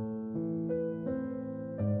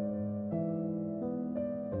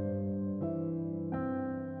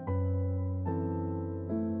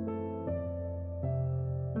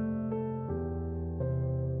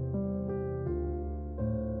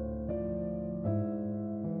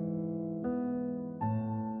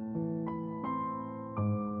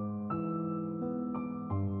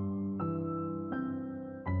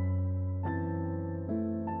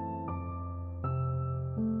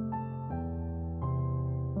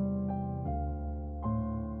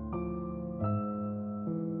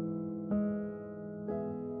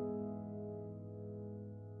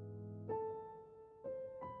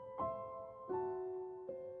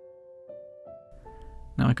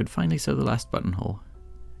 Now I could finally sew the last buttonhole.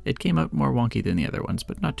 It came out more wonky than the other ones,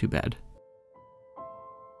 but not too bad.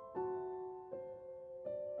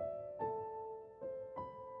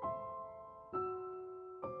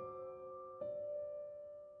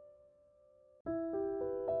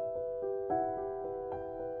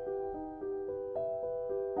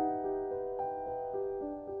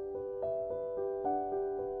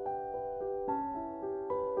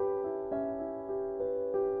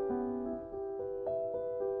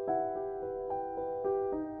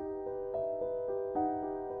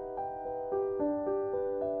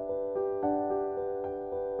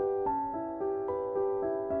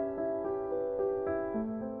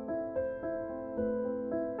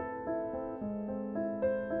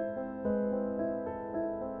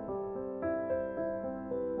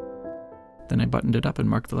 Then I buttoned it up and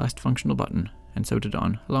marked the last functional button, and sewed it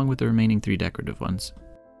on, along with the remaining 3 decorative ones.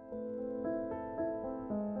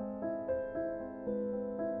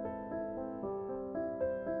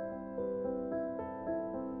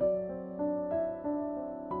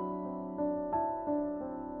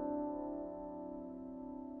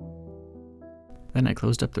 Then I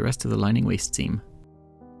closed up the rest of the lining waist seam.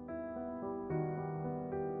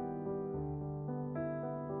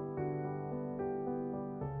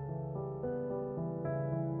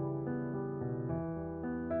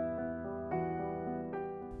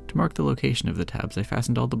 To mark the location of the tabs, I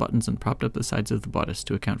fastened all the buttons and propped up the sides of the bodice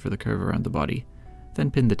to account for the curve around the body,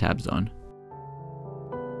 then pinned the tabs on.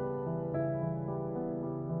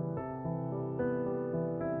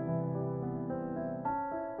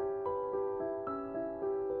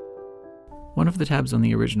 One of the tabs on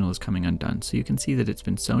the original is coming undone, so you can see that it's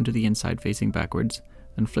been sewn to the inside facing backwards,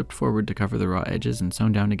 then flipped forward to cover the raw edges and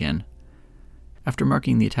sewn down again. After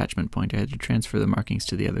marking the attachment point, I had to transfer the markings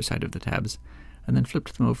to the other side of the tabs, and then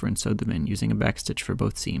flipped them over and sewed them in, using a backstitch for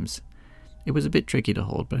both seams. It was a bit tricky to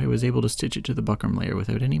hold, but I was able to stitch it to the buckram layer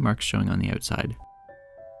without any marks showing on the outside.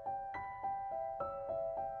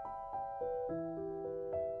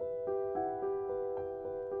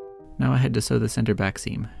 Now I had to sew the center back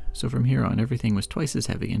seam, so from here on everything was twice as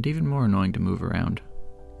heavy and even more annoying to move around.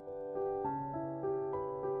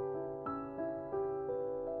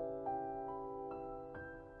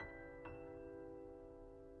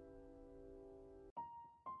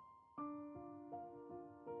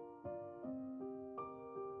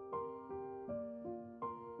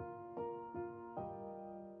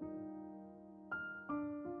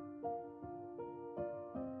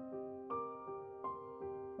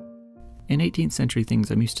 In 18th century things,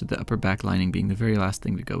 I'm used to the upper back lining being the very last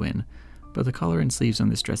thing to go in, but the collar and sleeves on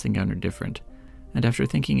this dressing gown are different, and after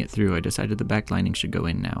thinking it through I decided the back lining should go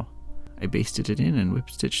in now. I basted it in and whip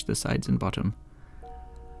stitched the sides and bottom.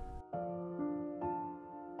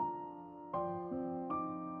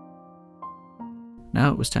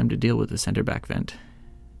 Now it was time to deal with the center back vent.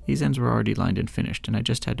 These ends were already lined and finished, and I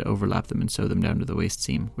just had to overlap them and sew them down to the waist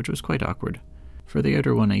seam, which was quite awkward. For the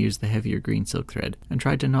outer one I used the heavier green silk thread, and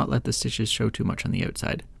tried to not let the stitches show too much on the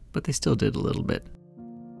outside, but they still did a little bit.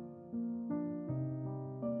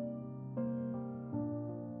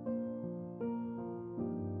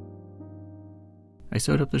 I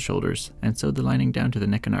sewed up the shoulders, and sewed the lining down to the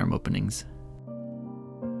neck and arm openings.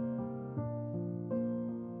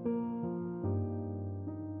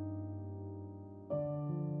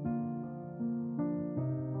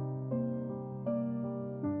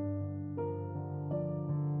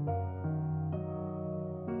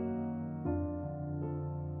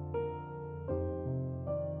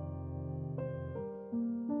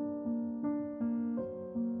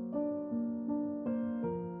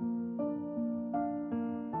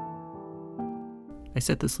 I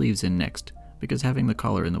set the sleeves in next, because having the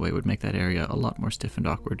collar in the way would make that area a lot more stiff and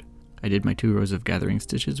awkward. I did my 2 rows of gathering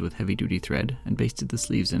stitches with heavy duty thread, and basted the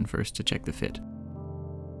sleeves in first to check the fit.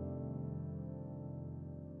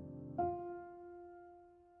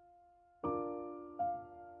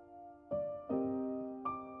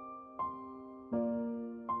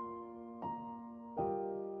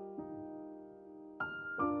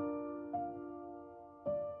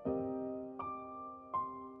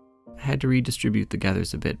 I had to redistribute the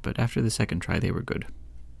gathers a bit, but after the second try they were good.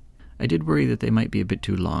 I did worry that they might be a bit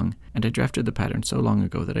too long, and I drafted the pattern so long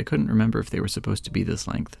ago that I couldn't remember if they were supposed to be this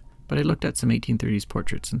length, but I looked at some 1830s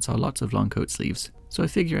portraits and saw lots of long coat sleeves, so I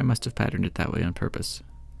figure I must have patterned it that way on purpose.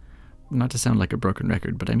 Not to sound like a broken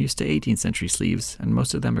record, but I'm used to 18th century sleeves, and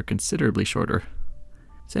most of them are considerably shorter.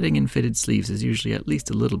 Setting in fitted sleeves is usually at least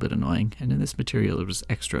a little bit annoying, and in this material it was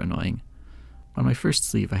extra annoying. On my first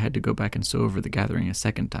sleeve I had to go back and sew over the gathering a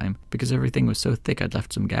second time, because everything was so thick I'd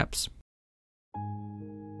left some gaps.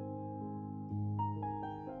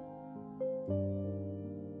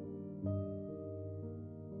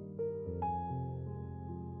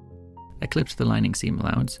 I clipped the lining seam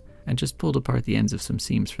allowance, and just pulled apart the ends of some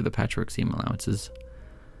seams for the patchwork seam allowances.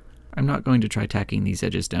 I'm not going to try tacking these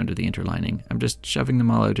edges down to the interlining, I'm just shoving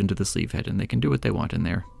them all out into the sleeve head and they can do what they want in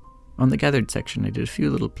there. On the gathered section I did a few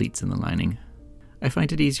little pleats in the lining. I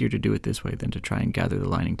find it easier to do it this way than to try and gather the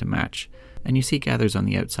lining to match, and you see gathers on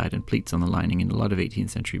the outside and pleats on the lining in a lot of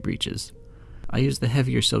 18th century breeches. I use the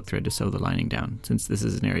heavier silk thread to sew the lining down, since this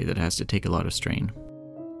is an area that has to take a lot of strain.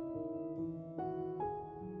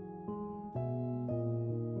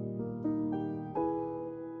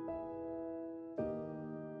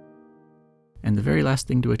 And the very last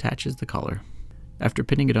thing to attach is the collar. After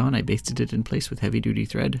pinning it on, I basted it in place with heavy duty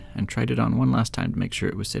thread, and tried it on one last time to make sure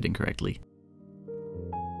it was sitting correctly.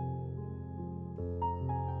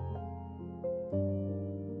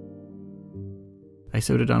 I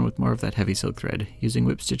sewed it on with more of that heavy silk thread, using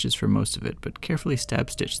whip stitches for most of it, but carefully stab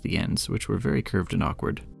stitched the ends, which were very curved and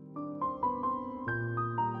awkward.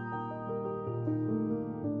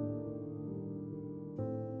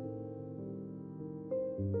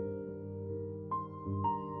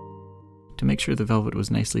 To make sure the velvet was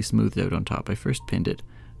nicely smoothed out on top, I first pinned it,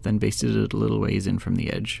 then basted it a little ways in from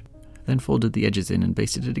the edge, then folded the edges in and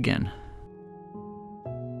basted it again.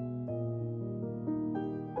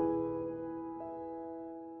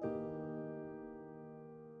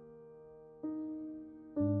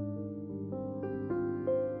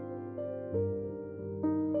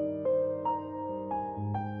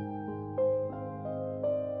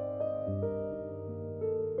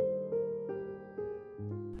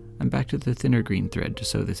 I'm back to the thinner green thread to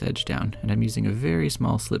sew this edge down, and I'm using a very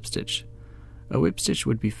small slip stitch. A whip stitch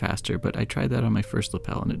would be faster, but I tried that on my first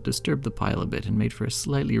lapel and it disturbed the pile a bit and made for a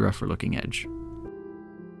slightly rougher looking edge.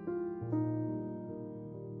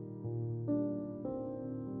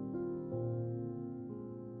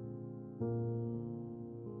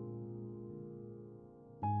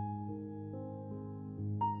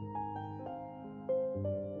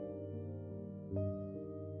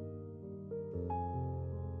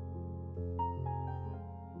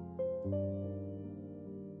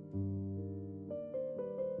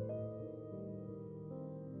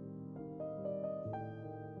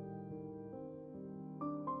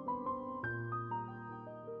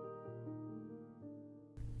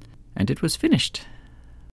 And it was finished.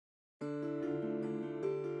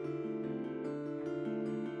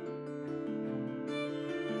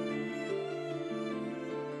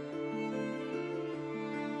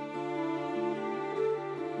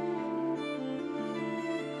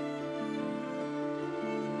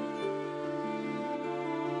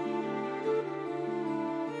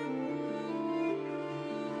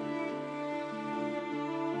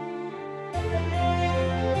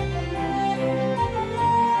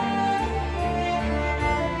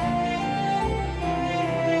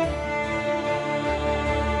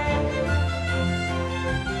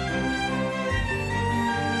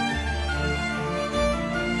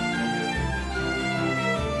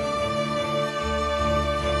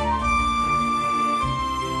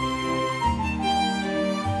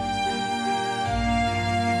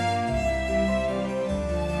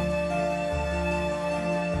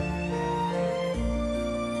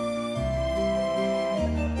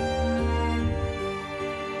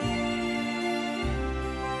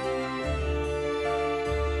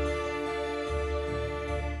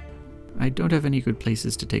 I don't have any good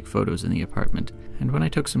places to take photos in the apartment, and when I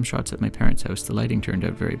took some shots at my parents' house, the lighting turned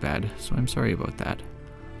out very bad, so I'm sorry about that.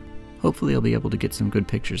 Hopefully I'll be able to get some good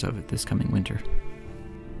pictures of it this coming winter.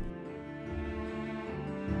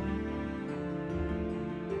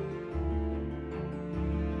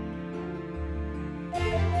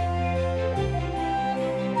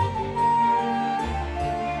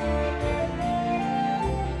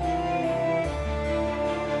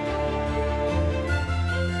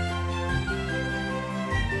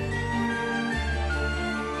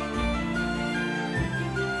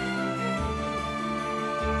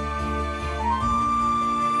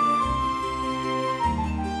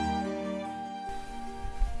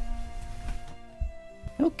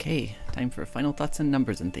 Okay, time for final thoughts and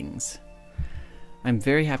numbers and things. I'm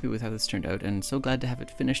very happy with how this turned out and so glad to have it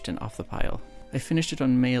finished and off the pile. I finished it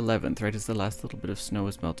on May 11th, right as the last little bit of snow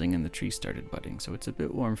was melting and the trees started budding, so it's a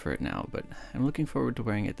bit warm for it now, but I'm looking forward to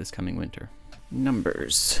wearing it this coming winter.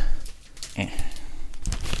 Numbers.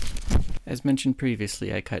 As mentioned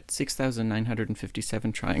previously, I cut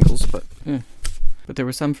 6,957 triangles, but there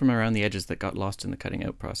were some from around the edges that got lost in the cutting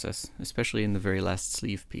out process, especially in the very last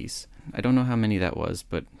sleeve piece. I don't know how many that was,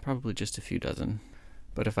 but probably just a few dozen.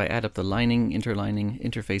 But if I add up the lining, interlining,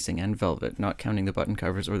 interfacing, and velvet, not counting the button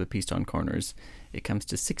covers or the piece-on corners, it comes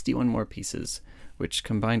to 61 more pieces, which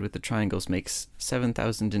combined with the triangles makes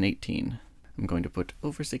 7,018. I'm going to put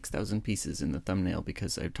over 6,000 pieces in the thumbnail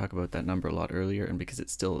because I talked about that number a lot earlier, and because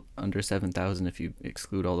it's still under 7,000 if you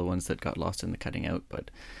exclude all the ones that got lost in the cutting out, but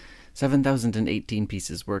 7,018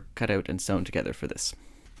 pieces were cut out and sewn together for this.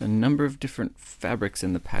 The number of different fabrics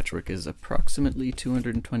in the patchwork is approximately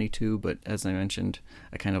 222, but as I mentioned,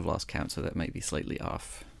 I kind of lost count, so that might be slightly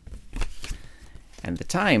off. And the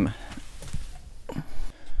time!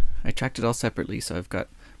 I tracked it all separately, so I've got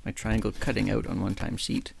my triangle cutting out on one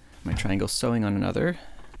timesheet, my triangle sewing on another,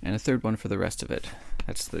 and a third one for the rest of it.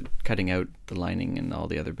 That's the cutting out, the lining, and all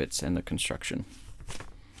the other bits, and the construction.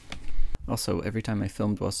 Also, every time I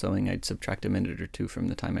filmed while sewing, I'd subtract a minute or two from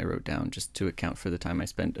the time I wrote down, just to account for the time I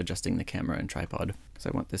spent adjusting the camera and tripod, because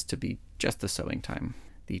I want this to be just the sewing time.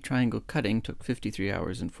 The triangle cutting took 53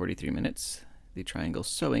 hours and 43 minutes. The triangle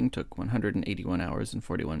sewing took 181 hours and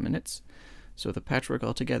 41 minutes. So the patchwork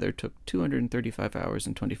altogether took 235 hours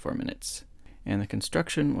and 24 minutes. And the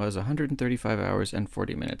construction was 135 hours and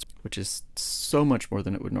 40 minutes, which is so much more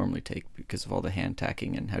than it would normally take because of all the hand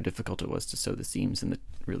tacking and how difficult it was to sew the seams and the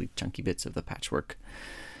really chunky bits of the patchwork.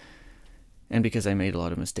 And because I made a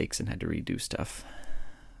lot of mistakes and had to redo stuff.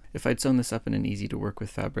 If I'd sewn this up in an easy to work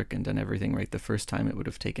with fabric and done everything right the first time, it would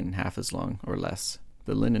have taken half as long or less.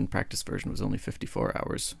 The linen practice version was only 54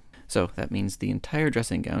 hours. So that means the entire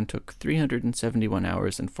dressing gown took 371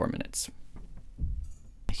 hours and 4 minutes.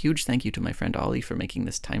 A huge thank you to my friend Ollie for making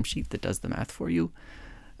this timesheet that does the math for you.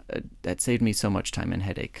 That saved me so much time and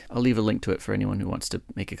headache. I'll leave a link to it for anyone who wants to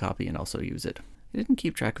make a copy and also use it. I didn't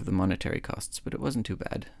keep track of the monetary costs, but it wasn't too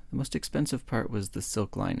bad. The most expensive part was the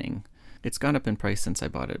silk lining. It's gone up in price since I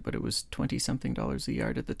bought it, but it was $20-something a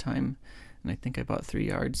yard at the time, and I think I bought 3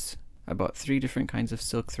 yards. I bought 3 different kinds of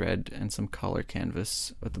silk thread and some collar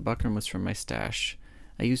canvas, but the buckram was from my stash.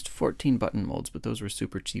 I used 14 button molds, but those were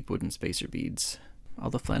super cheap wooden spacer beads. All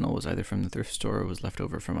the flannel was either from the thrift store or was left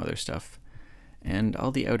over from other stuff. And all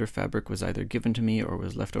the outer fabric was either given to me or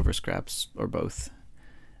was leftover scraps, or both.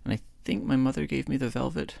 And I think my mother gave me the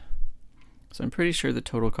velvet. So I'm pretty sure the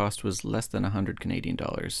total cost was less than 100 Canadian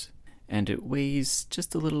dollars. And it weighs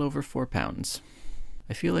just a little over 4 pounds.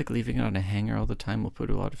 I feel like leaving it on a hanger all the time will put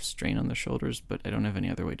a lot of strain on the shoulders, but I don't have any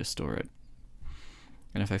other way to store it.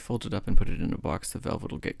 And if I fold it up and put it in a box, the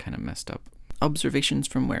velvet will get kind of messed up. Observations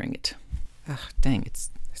from wearing it. Ugh, dang, it's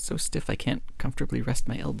so stiff I can't comfortably rest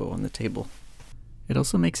my elbow on the table. It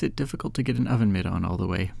also makes it difficult to get an oven mitt on all the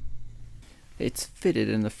way. It's fitted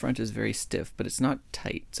and the front is very stiff, but it's not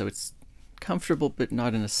tight, so it's comfortable but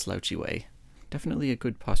not in a slouchy way. Definitely a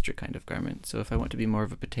good posture kind of garment, so if I want to be more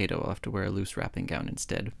of a potato, I'll have to wear a loose wrapping gown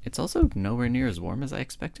instead. It's also nowhere near as warm as I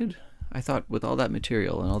expected. I thought with all that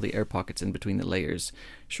material and all the air pockets in between the layers,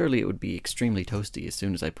 surely it would be extremely toasty as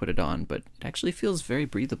soon as I put it on, but it actually feels very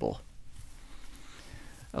breathable.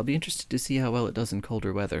 I'll be interested to see how well it does in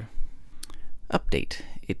colder weather. Update.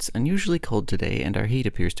 It's unusually cold today and our heat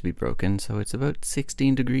appears to be broken, so it's about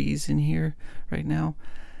 16 degrees in here right now.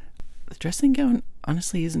 The dressing gown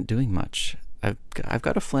honestly isn't doing much. I've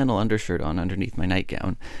got a flannel undershirt on underneath my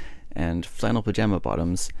nightgown and flannel pajama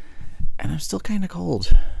bottoms, and I'm still kind of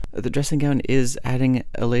cold. The dressing gown is adding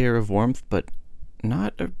a layer of warmth, but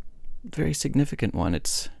not a very significant one.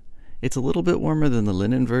 It's a little bit warmer than the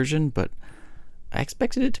linen version, but I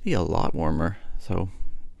expected it to be a lot warmer, so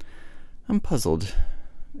I'm puzzled.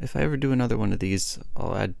 If I ever do another one of these,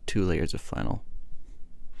 I'll add 2 layers of flannel.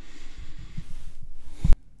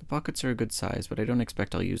 The pockets are a good size, but I don't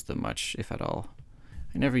expect I'll use them much, if at all.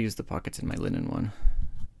 I never use the pockets in my linen one.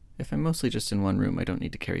 If I'm mostly just in one room, I don't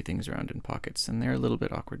need to carry things around in pockets, and they're a little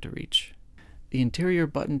bit awkward to reach. The interior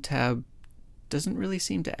button tab doesn't really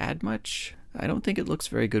seem to add much. I don't think it looks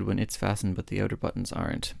very good when it's fastened, but the outer buttons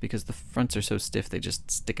aren't, because the fronts are so stiff they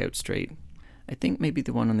just stick out straight. I think maybe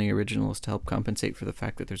the one on the original is to help compensate for the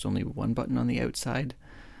fact that there's only one button on the outside,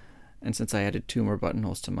 and since I added 2 more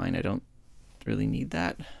buttonholes to mine, I don't really need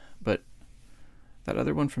that, but that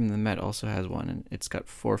other one from the Met also has one, and it's got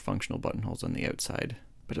 4 functional buttonholes on the outside.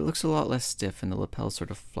 But it looks a lot less stiff, and the lapels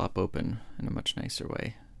sort of flop open in a much nicer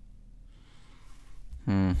way.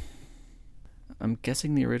 I'm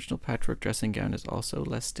guessing the original patchwork dressing gown is also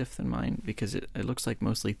less stiff than mine, because it looks like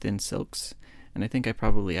mostly thin silks, and I think I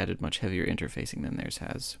probably added much heavier interfacing than theirs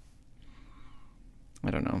has. I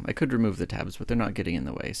don't know, I could remove the tabs, but they're not getting in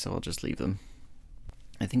the way, so I'll just leave them.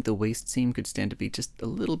 I think the waist seam could stand to be just a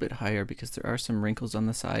little bit higher because there are some wrinkles on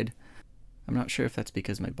the side. I'm not sure if that's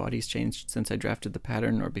because my body's changed since I drafted the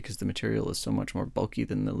pattern, or because the material is so much more bulky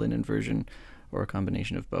than the linen version, or a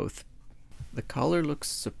combination of both. The collar looks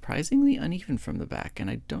surprisingly uneven from the back, and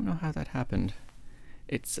I don't know how that happened.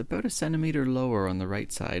 It's about 1 centimeter lower on the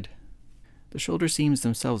right side. The shoulder seams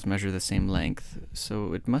themselves measure the same length,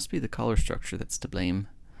 so it must be the collar structure that's to blame.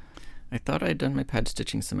 I thought I had done my pad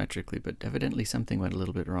stitching symmetrically, but evidently something went a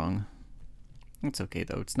little bit wrong. It's okay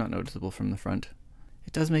though, it's not noticeable from the front.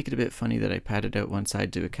 It does make it a bit funny that I padded out one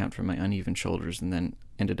side to account for my uneven shoulders and then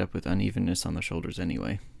ended up with unevenness on the shoulders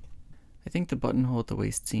anyway. I think the buttonhole at the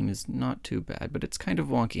waist seam is not too bad, but it's kind of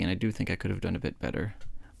wonky and I do think I could have done a bit better.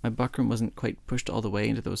 My buckram wasn't quite pushed all the way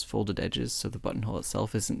into those folded edges, so the buttonhole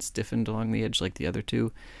itself isn't stiffened along the edge like the other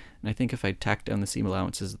two, and I think if I'd tacked down the seam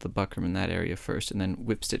allowances of the buckram in that area first and then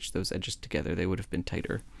whip-stitched those edges together, they would have been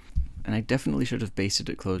tighter. And I definitely should have basted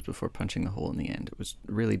it closed before punching the hole in the end. It was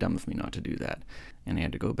really dumb of me not to do that, and I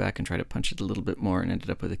had to go back and try to punch it a little bit more and ended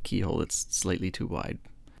up with a keyhole that's slightly too wide.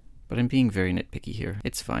 But I'm being very nitpicky here.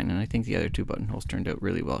 It's fine, and I think the other 2 buttonholes turned out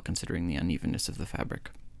really well considering the unevenness of the fabric.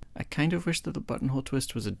 I kind of wish that the buttonhole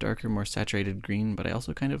twist was a darker, more saturated green, but I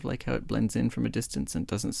also kind of like how it blends in from a distance and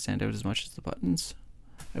doesn't stand out as much as the buttons.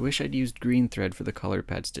 I wish I'd used green thread for the collar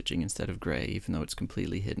pad stitching instead of grey, even though it's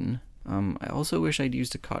completely hidden. I also wish I'd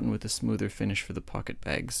used a cotton with a smoother finish for the pocket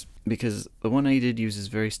bags, because the one I did use is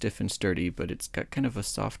very stiff and sturdy, but it's got kind of a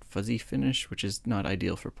soft, fuzzy finish, which is not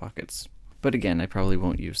ideal for pockets. But again, I probably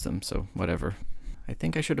won't use them, so whatever. I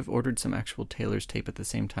think I should have ordered some actual tailor's tape at the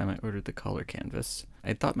same time I ordered the collar canvas.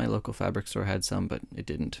 I thought my local fabric store had some, but it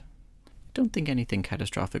didn't. I don't think anything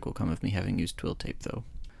catastrophic will come of me having used twill tape, though.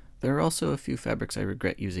 There are also a few fabrics I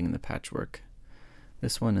regret using in the patchwork.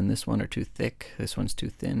 This one and this one are too thick, this one's too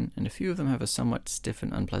thin, and a few of them have a somewhat stiff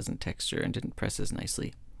and unpleasant texture and didn't press as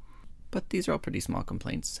nicely. But these are all pretty small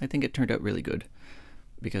complaints. I think it turned out really good,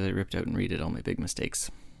 because I ripped out and redid all my big mistakes.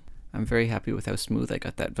 I'm very happy with how smooth I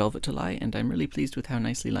got that velvet to lie, and I'm really pleased with how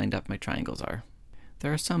nicely lined up my triangles are.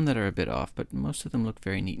 There are some that are a bit off, but most of them look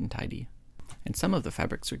very neat and tidy. And some of the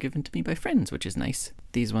fabrics were given to me by friends, which is nice.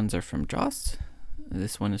 These ones are from Joss,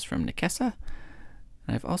 this one is from Nikessa,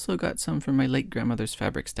 and I've also got some from my late grandmother's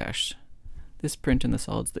fabric stash. This print and the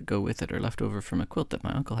solids that go with it are left over from a quilt that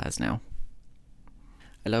my uncle has now.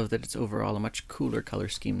 I love that it's overall a much cooler color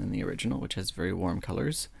scheme than the original, which has very warm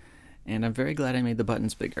colors, and I'm very glad I made the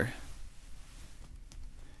buttons bigger.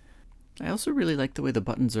 I also really like the way the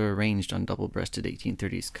buttons are arranged on double-breasted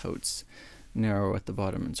 1830s coats, narrow at the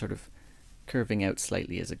bottom and sort of curving out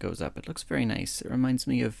slightly as it goes up. It looks very nice. It reminds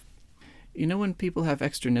me of, you know, when people have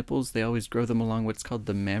extra nipples, they always grow them along what's called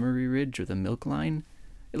the mammary ridge or the milk line?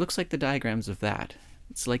 It looks like the diagrams of that.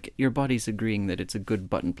 It's like your body's agreeing that it's a good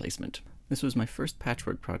button placement. This was my first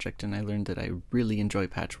patchwork project, and I learned that I really enjoy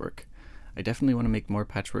patchwork. I definitely want to make more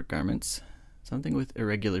patchwork garments. Something with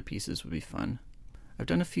irregular pieces would be fun. I've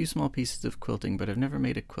done a few small pieces of quilting, but I've never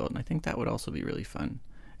made a quilt, and I think that would also be really fun.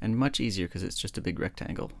 And much easier because it's just a big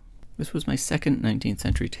rectangle. This was my second 19th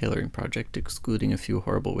century tailoring project, excluding a few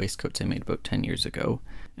horrible waistcoats I made about 10 years ago.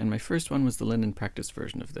 And my first one was the linen practice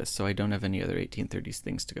version of this, so I don't have any other 1830s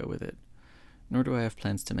things to go with it. Nor do I have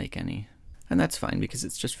plans to make any. And that's fine because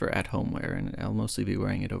it's just for at-home wear, and I'll mostly be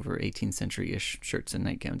wearing it over 18th century-ish shirts and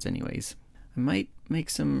nightgowns anyways. I might make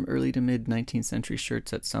some early to mid 19th century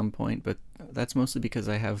shirts at some point, but that's mostly because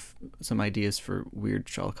I have some ideas for weird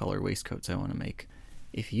shawl color waistcoats I want to make.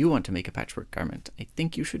 If you want to make a patchwork garment, I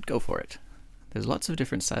think you should go for it. There's lots of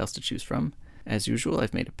different styles to choose from, As usual,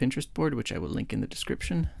 I've made a Pinterest board, which I will link in the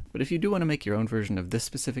description. But if you do want to make your own version of this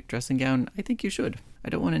specific dressing gown, I think you should. I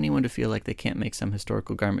don't want anyone to feel like they can't make some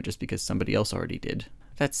historical garment just because somebody else already did.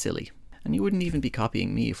 That's silly. And you wouldn't even be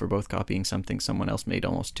copying me if we're both copying something someone else made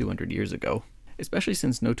almost 200 years ago. Especially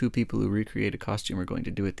since no two people who recreate a costume are going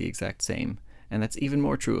to do it the exact same. And that's even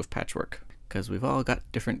more true of patchwork, because we've all got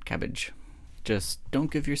different cabbage. Just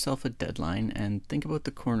don't give yourself a deadline and think about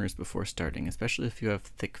the corners before starting, especially if you have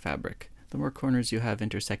thick fabric. The more corners you have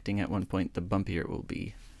intersecting at one point, the bumpier it will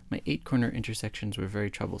be. My 8-corner intersections were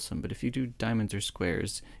very troublesome, but if you do diamonds or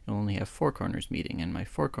squares, you'll only have 4 corners meeting, and my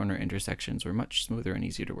 4-corner intersections were much smoother and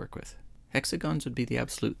easier to work with. Hexagons would be the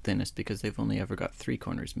absolute thinnest because they've only ever got 3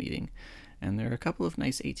 corners meeting, and there are a couple of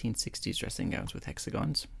nice 1860s dressing gowns with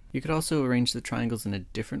hexagons. You could also arrange the triangles in a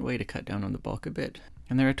different way to cut down on the bulk a bit,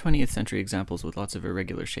 and there are 20th century examples with lots of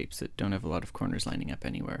irregular shapes that don't have a lot of corners lining up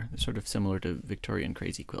anywhere. They're sort of similar to Victorian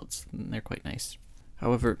crazy quilts, and they're quite nice.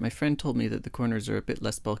 However, my friend told me that the corners are a bit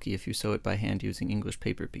less bulky if you sew it by hand using English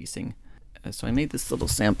paper piecing, so I made this little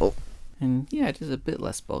sample. And yeah, it is a bit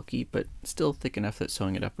less bulky, but still thick enough that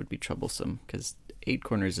sewing it up would be troublesome, because 8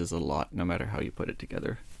 corners is a lot no matter how you put it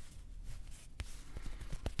together.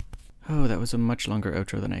 Oh, that was a much longer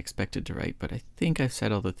outro than I expected to write, but I think I've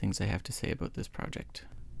said all the things I have to say about this project.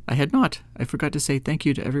 I had not! I forgot to say thank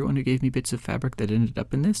you to everyone who gave me bits of fabric that ended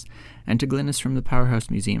up in this, and to Glynis from the Powerhouse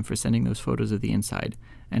Museum for sending those photos of the inside,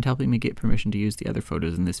 and helping me get permission to use the other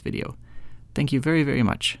photos in this video. Thank you very, very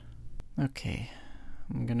much. Okay,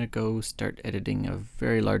 I'm gonna go start editing a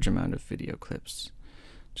very large amount of video clips.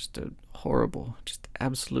 Just a horrible, just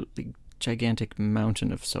absolutely gigantic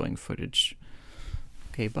mountain of sewing footage.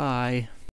 Okay, bye.